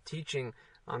lack of teaching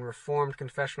on Reformed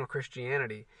confessional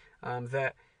Christianity,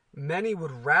 that many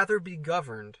would rather be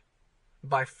governed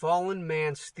by fallen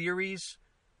man's theories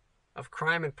of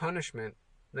crime and punishment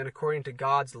than according to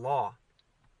God's law.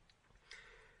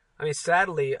 I mean,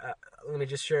 sadly, let me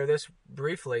just share this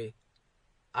briefly.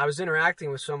 I was interacting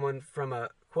with someone from a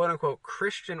quote-unquote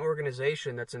Christian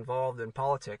organization that's involved in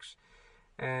politics,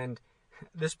 and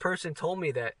this person told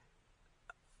me that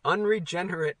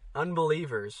unregenerate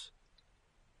unbelievers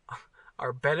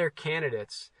are better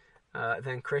candidates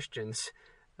than Christians.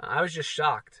 I was just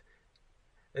shocked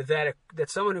that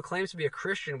someone who claims to be a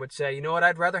Christian would say, you know what,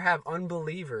 I'd rather have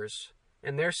unbelievers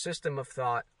and their system of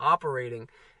thought operating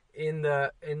in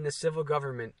the civil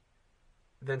government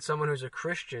than someone who's a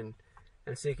Christian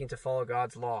and seeking to follow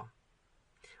God's law.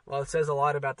 Well, it says a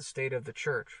lot about the state of the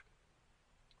church.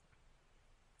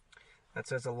 That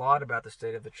says a lot about the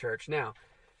state of the church. Now,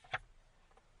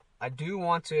 I do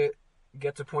want to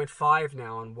get to point 5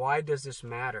 now on why does this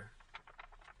matter?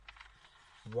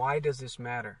 Why does this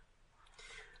matter?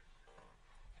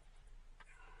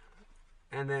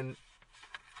 And then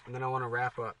I want to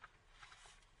wrap up.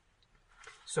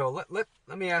 So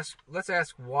let's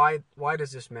ask why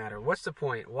does this matter? What's the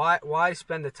point? Why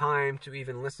spend the time to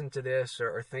even listen to this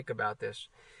or think about this?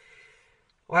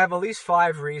 Well, I have at least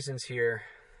 5 reasons here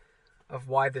of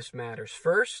why this matters.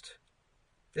 First,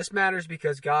 this matters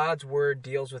because God's Word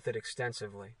deals with it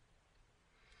extensively.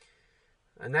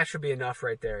 And that should be enough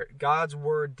right there. God's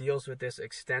Word deals with this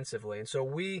extensively. And so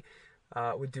we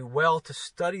would do well to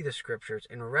study the Scriptures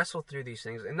and wrestle through these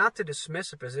things, and not to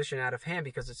dismiss a position out of hand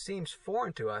because it seems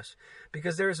foreign to us,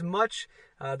 because there's much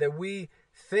that we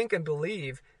think and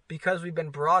believe because we've been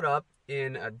brought up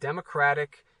in a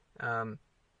democratic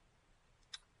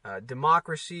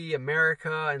democracy,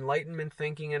 America, Enlightenment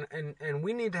thinking, and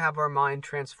we need to have our mind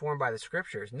transformed by the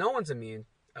Scriptures. No one's immune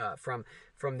from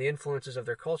the influences of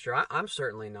their culture. I'm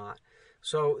certainly not.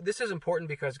 So this is important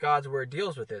because God's Word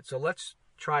deals with it. So let's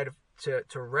try to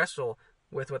wrestle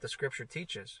with what the Scripture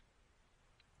teaches.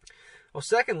 Well,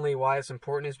 secondly, why it's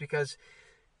important is because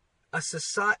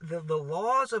the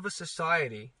laws of a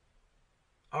society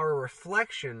are a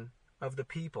reflection of the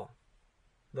people.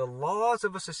 The laws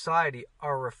of a society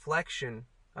are a reflection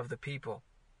of the people.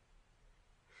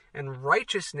 And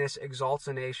righteousness exalts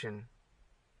a nation,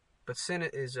 but sin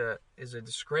is a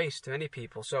disgrace to any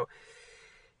people. So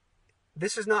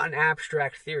this is not an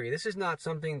abstract theory. This is not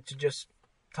something to just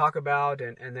talk about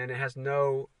and then it has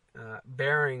no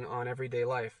bearing on everyday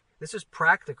life. This is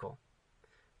practical.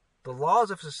 The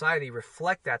laws of society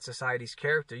reflect that society's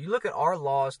character. You look at our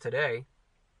laws today: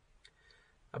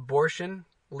 abortion,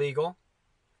 legal;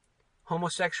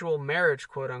 homosexual marriage,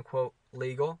 quote unquote,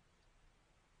 legal;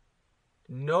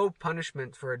 no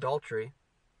punishment for adultery;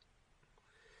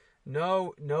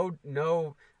 no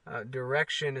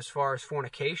direction as far as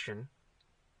fornication.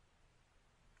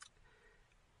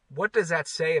 What does that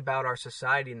say about our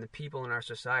society and the people in our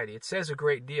society? It says a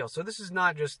great deal. So this is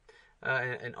not just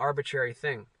an arbitrary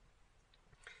thing,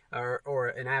 or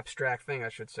an abstract thing, I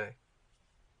should say.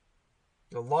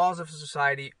 The laws of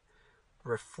society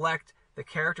reflect the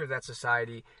character of that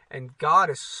society, and God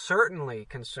is certainly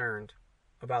concerned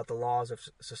about the laws of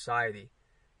society,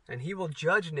 and He will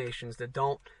judge nations that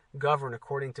don't govern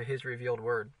according to His revealed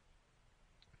Word.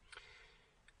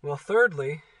 Well,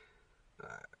 thirdly,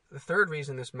 the third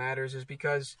reason this matters is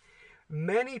because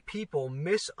many people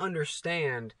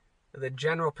misunderstand the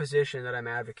general position that I'm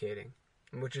advocating,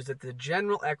 which is that the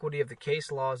general equity of the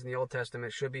case laws in the Old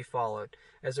Testament should be followed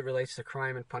as it relates to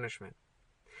crime and punishment.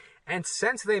 And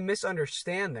since they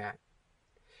misunderstand that,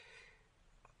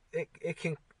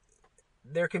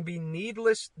 there can be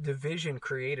needless division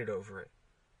created over it.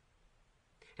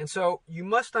 And so you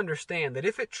must understand that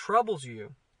if it troubles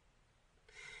you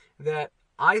that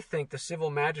I think the civil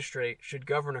magistrate should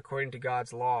govern according to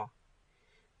God's law,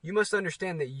 you must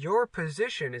understand that your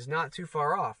position is not too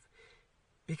far off,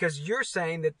 because you're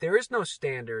saying that there is no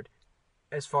standard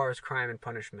as far as crime and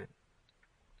punishment.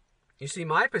 You see,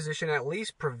 my position at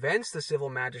least prevents the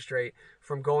civil magistrate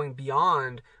from going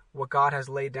beyond what God has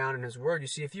laid down in his word. You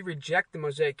see, if you reject the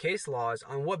Mosaic case laws,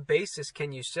 on what basis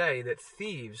can you say that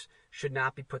thieves should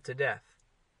not be put to death?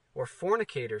 Or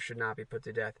fornicators should not be put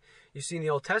to death? You see, in the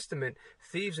Old Testament,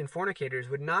 thieves and fornicators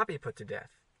would not be put to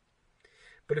death.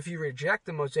 But if you reject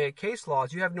the Mosaic case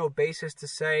laws, you have no basis to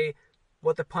say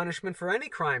what the punishment for any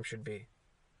crime should be.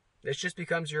 This just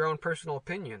becomes your own personal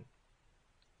opinion.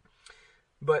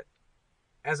 But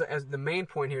as the main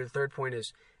point here, the third point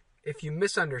is, if you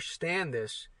misunderstand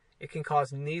this, it can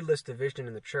cause needless division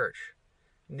in the church.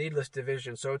 Needless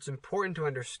division. So it's important to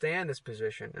understand this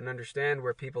position and understand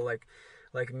where people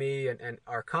like me and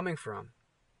are coming from.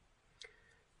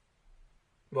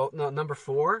 Well, no, number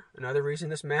 4, another reason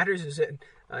this matters is that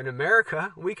in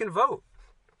America, we can vote.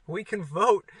 We can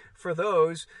vote for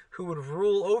those who would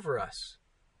rule over us.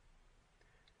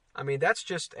 I mean, that's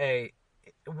just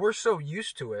we're so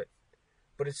used to it,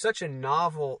 but it's such a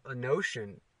novel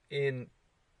notion in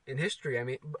history. I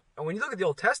mean, when you look at the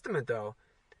Old Testament, though,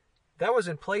 that was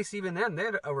in place even then. They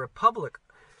had a republic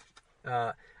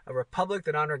that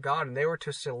honored God, and they were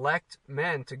to select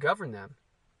men to govern them.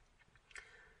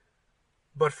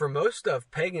 But for most of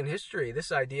pagan history,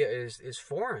 this idea is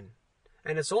foreign.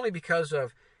 And it's only because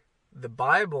of the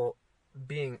Bible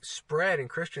being spread in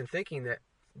Christian thinking that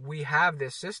we have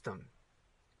this system.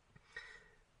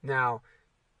 Now,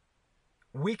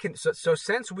 we can so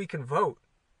since we can vote,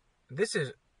 this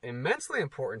is immensely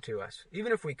important to us.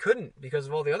 Even if we couldn't, because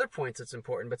of all the other points, it's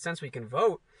important. But since we can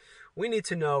vote, we need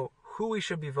to know who we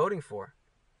should be voting for.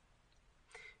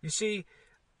 You see,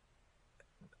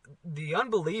 the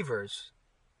unbelievers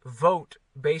vote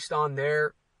based on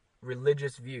their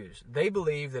religious views. They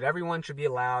believe that everyone should be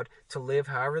allowed to live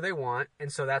however they want,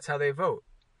 and so that's how they vote.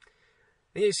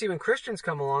 And you see, when Christians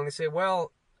come along and say,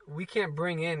 well, we can't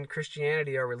bring in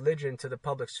Christianity or religion to the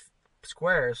public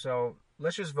square, so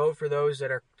let's just vote for those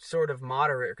that are sort of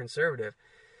moderate or conservative.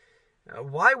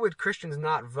 Why would Christians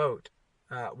not vote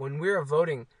when we're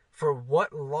voting for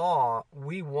what law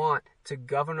we want to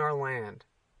govern our land?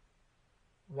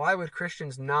 Why would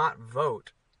Christians not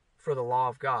vote for the law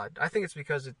of God? I think it's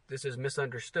because this is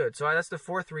misunderstood. So that's the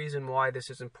 4th reason why this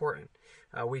is important.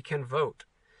 We can vote.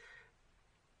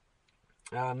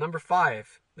 Number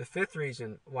 5, the 5th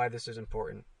reason why this is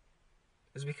important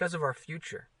is because of our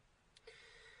future.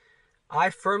 I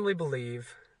firmly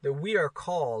believe that we are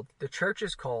called, the church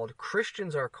is called,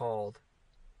 Christians are called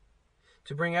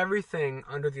to bring everything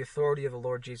under the authority of the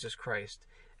Lord Jesus Christ.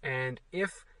 And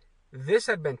if this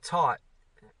had been taught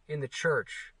in the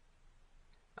church,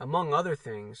 among other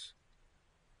things,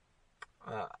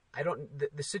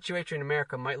 the situation in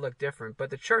America might look different, but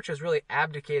the church has really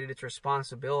abdicated its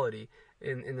responsibility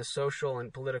in the social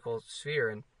and political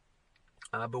sphere.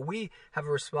 But we have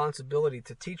a responsibility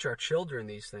to teach our children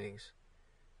these things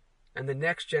and the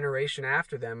next generation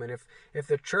after them. And if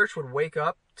the church would wake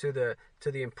up to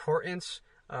the importance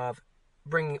of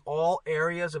bringing all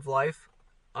areas of life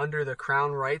under the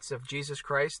crown rights of Jesus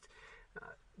Christ,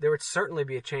 there would certainly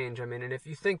be a change. I mean, and if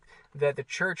you think that the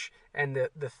church and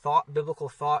the biblical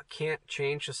thought can't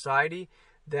change society,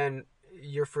 then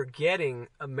you're forgetting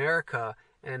America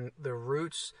and the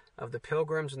roots of the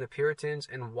Pilgrims and the Puritans,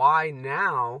 and why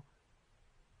now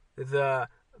the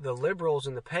liberals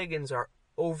and the pagans are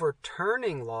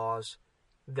overturning laws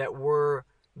that were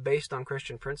based on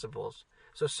Christian principles.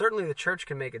 So certainly the church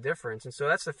can make a difference. And so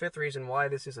that's the 5th reason why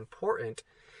this is important,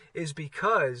 is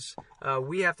because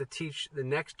we have to teach the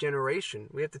next generation.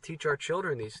 We have to teach our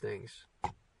children these things.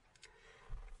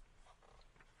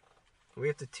 We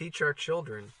have to teach our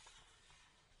children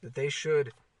that they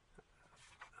should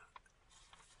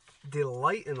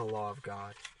delight in the law of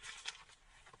God.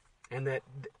 And that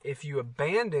if you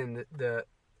abandon the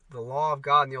law of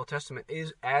God in the Old Testament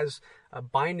is as a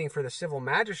binding for the civil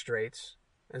magistrates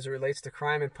as it relates to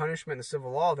crime and punishment in the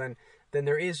civil law, then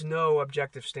there is no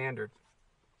objective standard.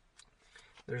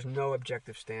 There's no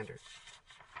objective standard.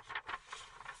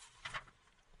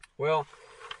 Well,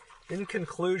 in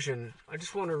conclusion, I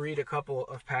just want to read a couple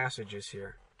of passages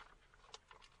here.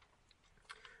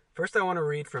 First, I want to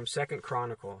read from 2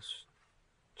 Chronicles,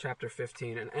 chapter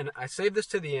 15. And I saved this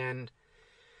to the end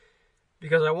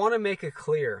because I want to make it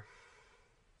clear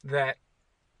that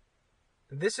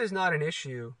this is not an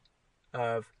issue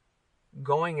of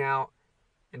going out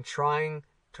and trying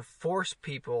to force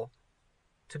people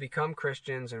to become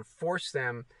Christians and force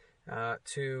them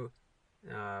to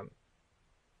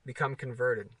become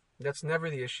converted. That's never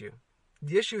the issue.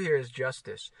 The issue here is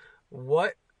justice.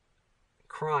 What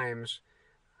crimes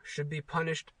should be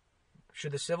punished,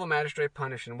 should the civil magistrate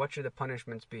punish, and what should the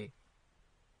punishments be?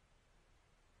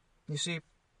 You see,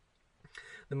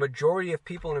 the majority of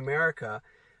people in America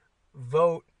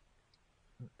vote,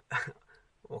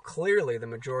 well, clearly the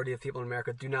majority of people in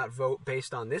America do not vote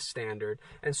based on this standard.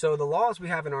 And so the laws we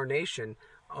have in our nation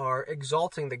are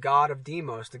exalting the God of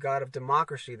demos, the God of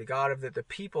democracy, the God of the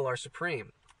people are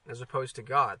supreme, as opposed to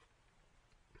God.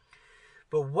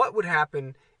 But what would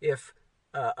happen if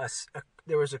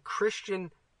there was a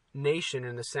Christian nation,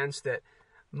 in the sense that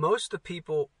most of the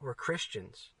people were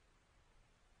Christians,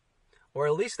 or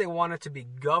at least they wanted to be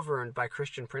governed by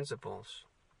Christian principles?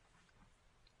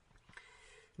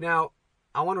 Now,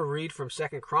 I want to read from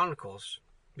 2 Chronicles,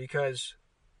 because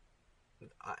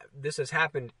this has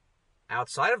happened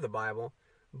outside of the Bible,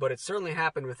 but it certainly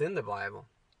happened within the Bible.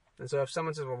 And so if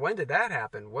someone says, well, when did that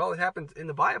happen? Well, it happened in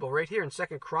the Bible, right here in 2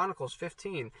 Chronicles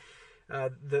 15.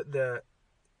 The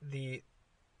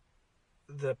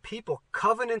people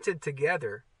covenanted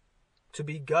together to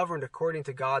be governed according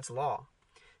to God's law.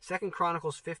 2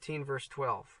 Chronicles 15, verse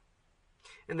 12.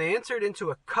 And they entered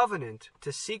into a covenant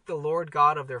to seek the Lord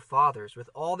God of their fathers with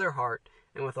all their heart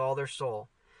and with all their soul,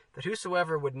 that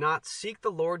whosoever would not seek the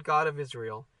Lord God of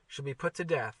Israel shall be put to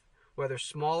death, whether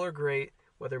small or great,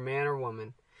 whether man or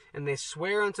woman. And they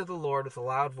swear unto the Lord with a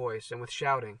loud voice, and with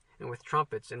shouting, and with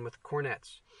trumpets, and with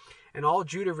cornets. And all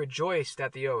Judah rejoiced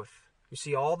at the oath. You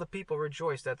see, all the people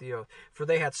rejoiced at the oath, for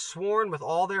they had sworn with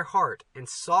all their heart, and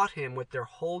sought him with their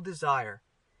whole desire.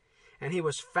 And he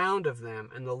was found of them,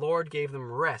 and the Lord gave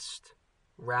them rest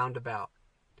round about.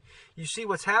 You see,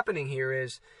 what's happening here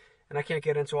is, and I can't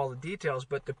get into all the details,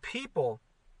 but the people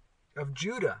of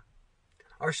Judah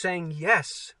are saying,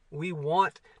 yes, we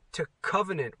want to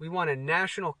covenant. We want a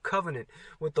national covenant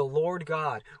with the Lord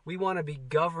God. We want to be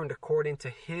governed according to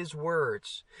his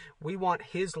words. We want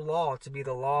his law to be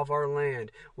the law of our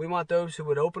land. We want those who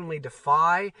would openly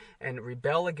defy and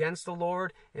rebel against the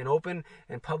Lord in open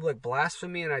and public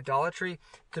blasphemy and idolatry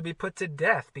to be put to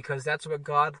death, because that's what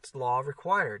God's law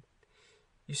required.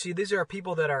 You see, these are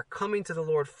people that are coming to the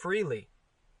Lord freely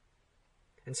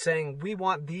and saying, we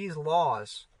want these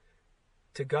laws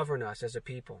to govern us as a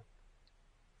people.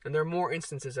 And there are more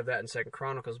instances of that in 2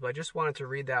 Chronicles, but I just wanted to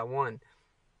read that one.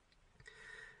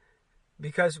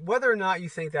 Because whether or not you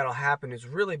think that'll happen is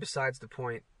really besides the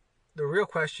point. The real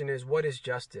question is, what is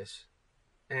justice?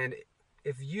 And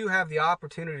if you have the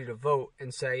opportunity to vote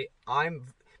and say,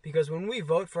 because when we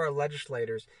vote for our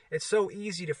legislators, it's so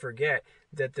easy to forget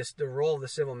that the role of the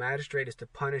civil magistrate is to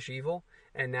punish evil.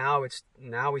 And now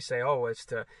we say, oh, it's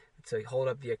to hold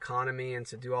up the economy and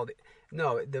to do all the...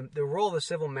 No, the role of the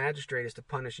civil magistrate is to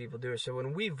punish evildoers. So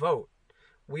when we vote,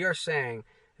 we are saying,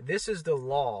 this is the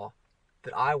law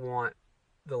that I want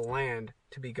the land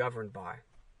to be governed by.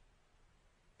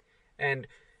 And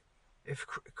if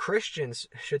Christians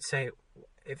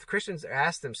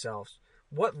ask themselves,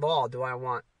 what law do I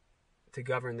want to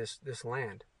govern this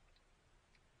land?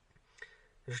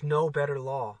 There's no better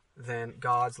law than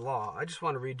God's law. I just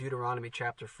want to read Deuteronomy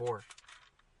chapter 4,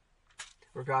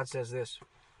 where God says this.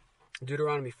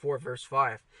 Deuteronomy 4, verse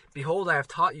 5. Behold, I have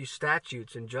taught you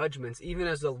statutes and judgments, even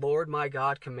as the Lord my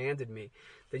God commanded me,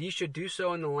 that ye should do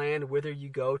so in the land whither ye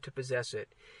go to possess it.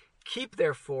 Keep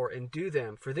therefore and do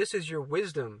them, for this is your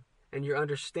wisdom and your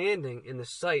understanding in the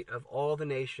sight of all the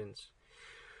nations,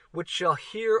 which shall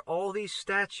hear all these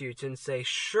statutes and say,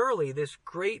 surely this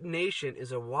great nation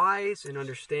is a wise and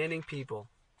understanding people.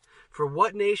 For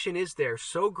what nation is there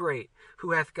so great,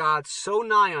 who hath God so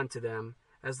nigh unto them,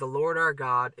 as the Lord our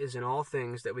God is in all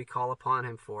things that we call upon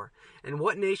him for? And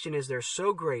what nation is there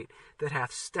so great, that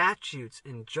hath statutes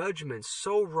and judgments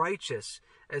so righteous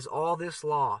as all this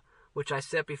law, which I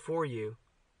set before you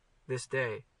this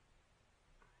day?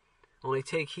 Only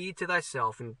take heed to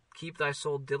thyself, and keep thy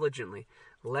soul diligently,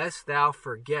 lest thou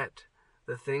forget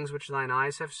the things which thine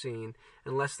eyes have seen,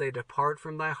 and lest they depart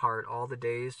from thy heart all the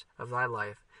days of thy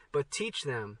life. But teach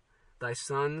them thy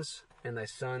sons and thy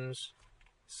sons'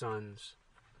 sons.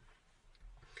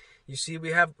 You see,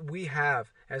 we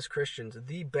have as Christians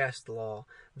the best law,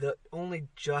 the only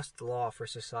just law for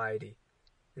society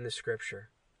in the Scripture.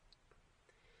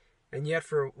 And yet,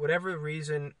 for whatever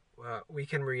reason, we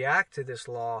can react to this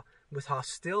law with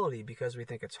hostility because we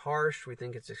think it's harsh, we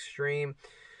think it's extreme.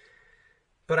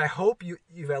 But I hope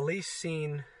you've at least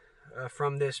seen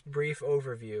from this brief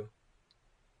overview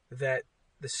that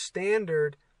the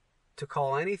standard to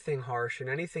call anything harsh and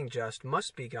anything just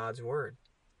must be God's Word.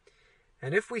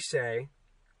 And if we say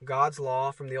God's law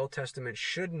from the Old Testament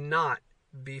should not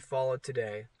be followed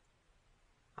today,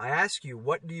 I ask you,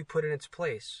 what do you put in its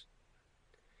place?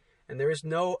 And there is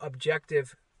no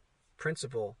objective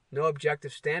principle, no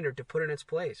objective standard to put in its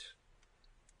place.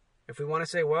 If we want to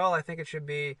say, well, I think it should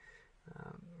be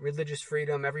religious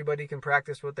freedom. Everybody can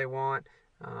practice what they want.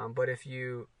 But if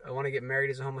you want to get married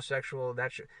as a homosexual,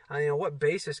 what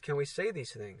basis can we say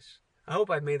these things? I hope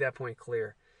I've made that point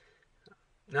clear.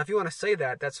 Now, if you want to say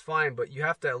that, that's fine, but you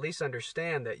have to at least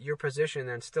understand that your position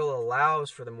then still allows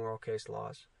for the moral case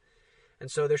laws.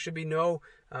 And so there should be no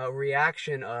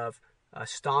reaction of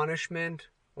astonishment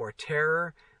or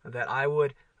terror that I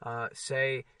would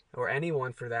say, or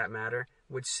anyone for that matter,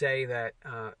 would say that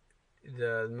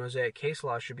the Mosaic case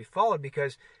laws should be followed,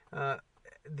 because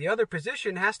the other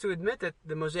position has to admit that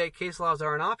the Mosaic case laws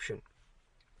are an option.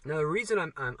 Now, the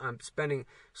reason I'm spending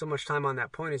so much time on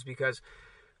that point is because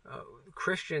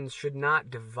Christians should not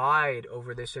divide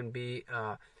over this and be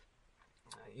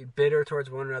bitter towards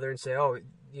one another and say, oh,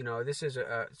 this is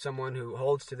someone who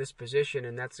holds to this position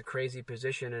and that's a crazy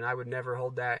position and I would never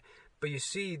hold that. But you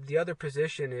see, the other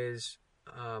position is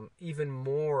even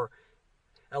more,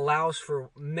 allows for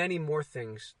many more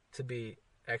things to be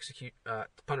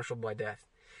punishable by death.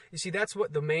 You see, that's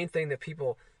what the main thing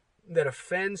that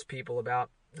offends people about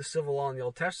the civil law in the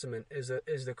Old Testament is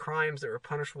the crimes that were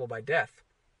punishable by death.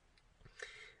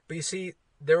 But you see,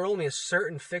 there are only a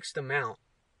certain fixed amount,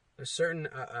 certain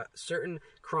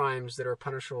crimes that are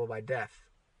punishable by death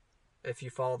if you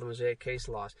follow the Mosaic case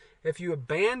laws. If you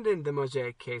abandon the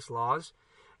Mosaic case laws,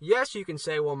 yes, you can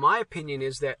say, well, my opinion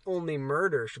is that only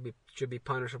murder should be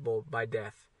punishable by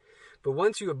death. But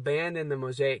once you abandon the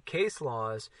Mosaic case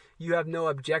laws, you have no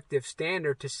objective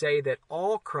standard to say that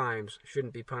all crimes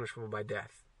shouldn't be punishable by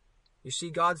death. You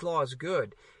see, God's law is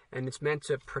good, and it's meant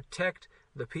to protect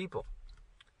the people.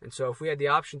 And so if we had the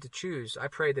option to choose, I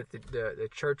pray that the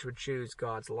church would choose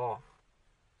God's law.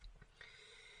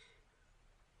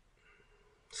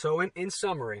 So in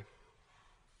summary,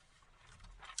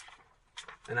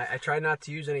 and I try not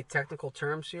to use any technical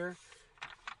terms here,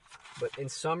 but in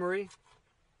summary,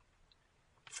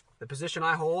 the position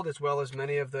I hold, as well as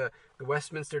many of the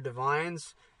Westminster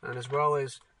divines, and as well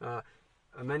as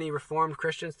many Reformed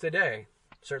Christians today,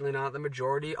 certainly not the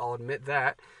majority, I'll admit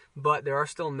that, but there are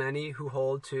still many who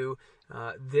hold to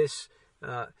this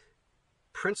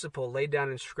principle laid down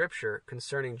in Scripture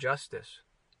concerning justice.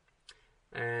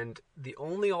 And the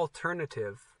only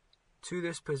alternative to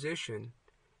this position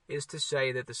is to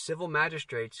say that the civil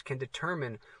magistrates can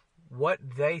determine what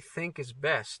they think is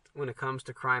best when it comes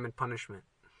to crime and punishment.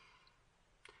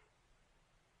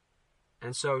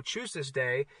 And so choose this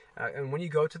day, and when you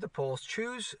go to the polls,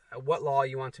 choose what law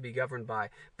you want to be governed by.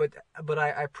 But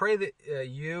I pray that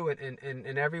you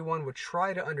and everyone would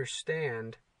try to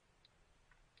understand,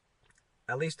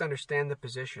 at least understand the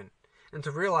position, and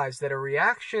to realize that a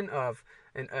reaction of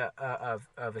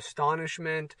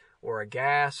astonishment or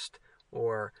aghast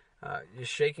or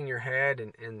just shaking your head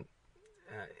and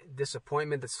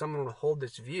disappointment that someone would hold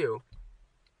this view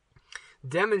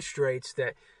demonstrates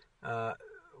that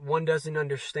one doesn't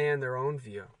understand their own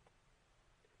view.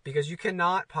 Because you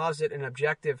cannot posit an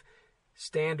objective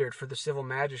standard for the civil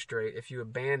magistrate if you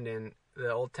abandon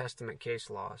the Old Testament case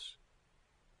laws.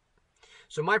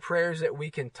 So my prayer is that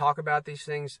we can talk about these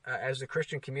things as the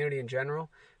Christian community in general,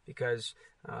 because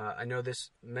I know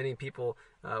many people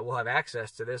will have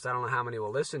access to this. I don't know how many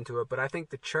will listen to it, but I think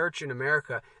the church in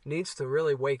America needs to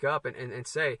really wake up and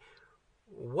say,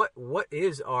 what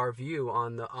is our view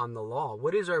on the law?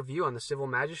 What is our view on the civil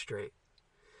magistrate?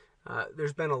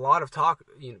 There's been a lot of talk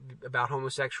about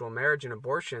homosexual marriage and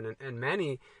abortion, and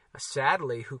many,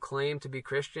 sadly, who claim to be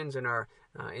Christians and are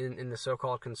in the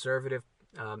so-called conservative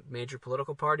major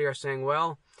political party are saying,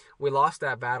 well, we lost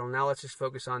that battle, now let's just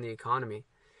focus on the economy.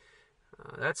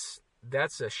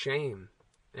 That's a shame,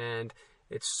 and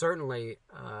it's certainly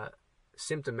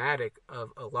symptomatic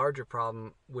of a larger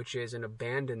problem, which is an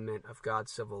abandonment of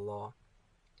God's civil law.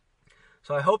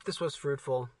 So I hope this was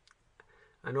fruitful.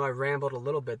 I know I rambled a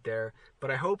little bit there, but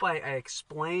I hope I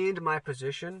explained my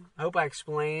position. I hope I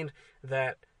explained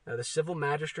that the civil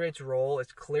magistrate's role is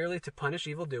clearly to punish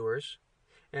evildoers,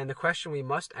 and the question we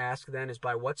must ask then is,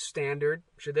 by what standard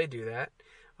should they do that?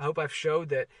 I hope I've showed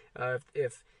that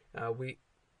if we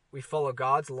follow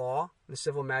God's law, the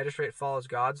civil magistrate follows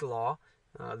God's law,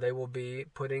 they will be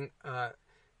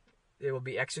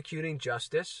executing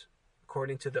justice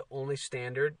according to the only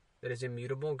standard that is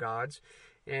immutable, God's,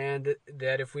 and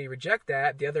that if we reject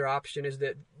that, the other option is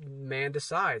that man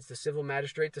decides, the civil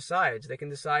magistrate decides. They can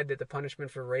decide that the punishment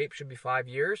for rape should be 5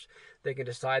 years. They can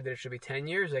decide that it should be 10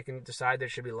 years. They can decide that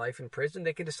it should be life in prison.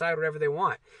 They can decide whatever they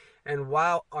want. And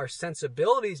while our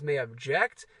sensibilities may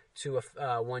object to a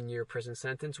 1-year prison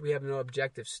sentence, we have no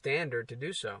objective standard to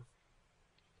do so.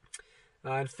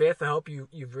 And fifth, I hope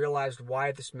you've realized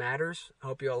why this matters. I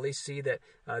hope you at least see that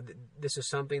this is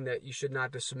something that you should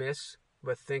not dismiss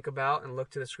but think about and look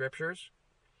to the Scriptures.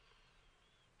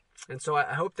 And so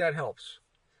I hope that helps.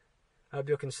 I hope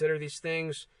you'll consider these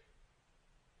things.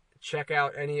 Check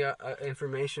out any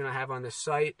information I have on this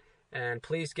site, and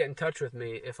please get in touch with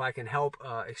me if I can help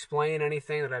explain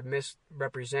anything that I've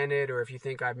misrepresented, or if you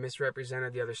think I've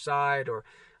misrepresented the other side, or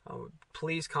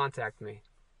please contact me.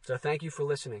 So thank you for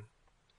listening.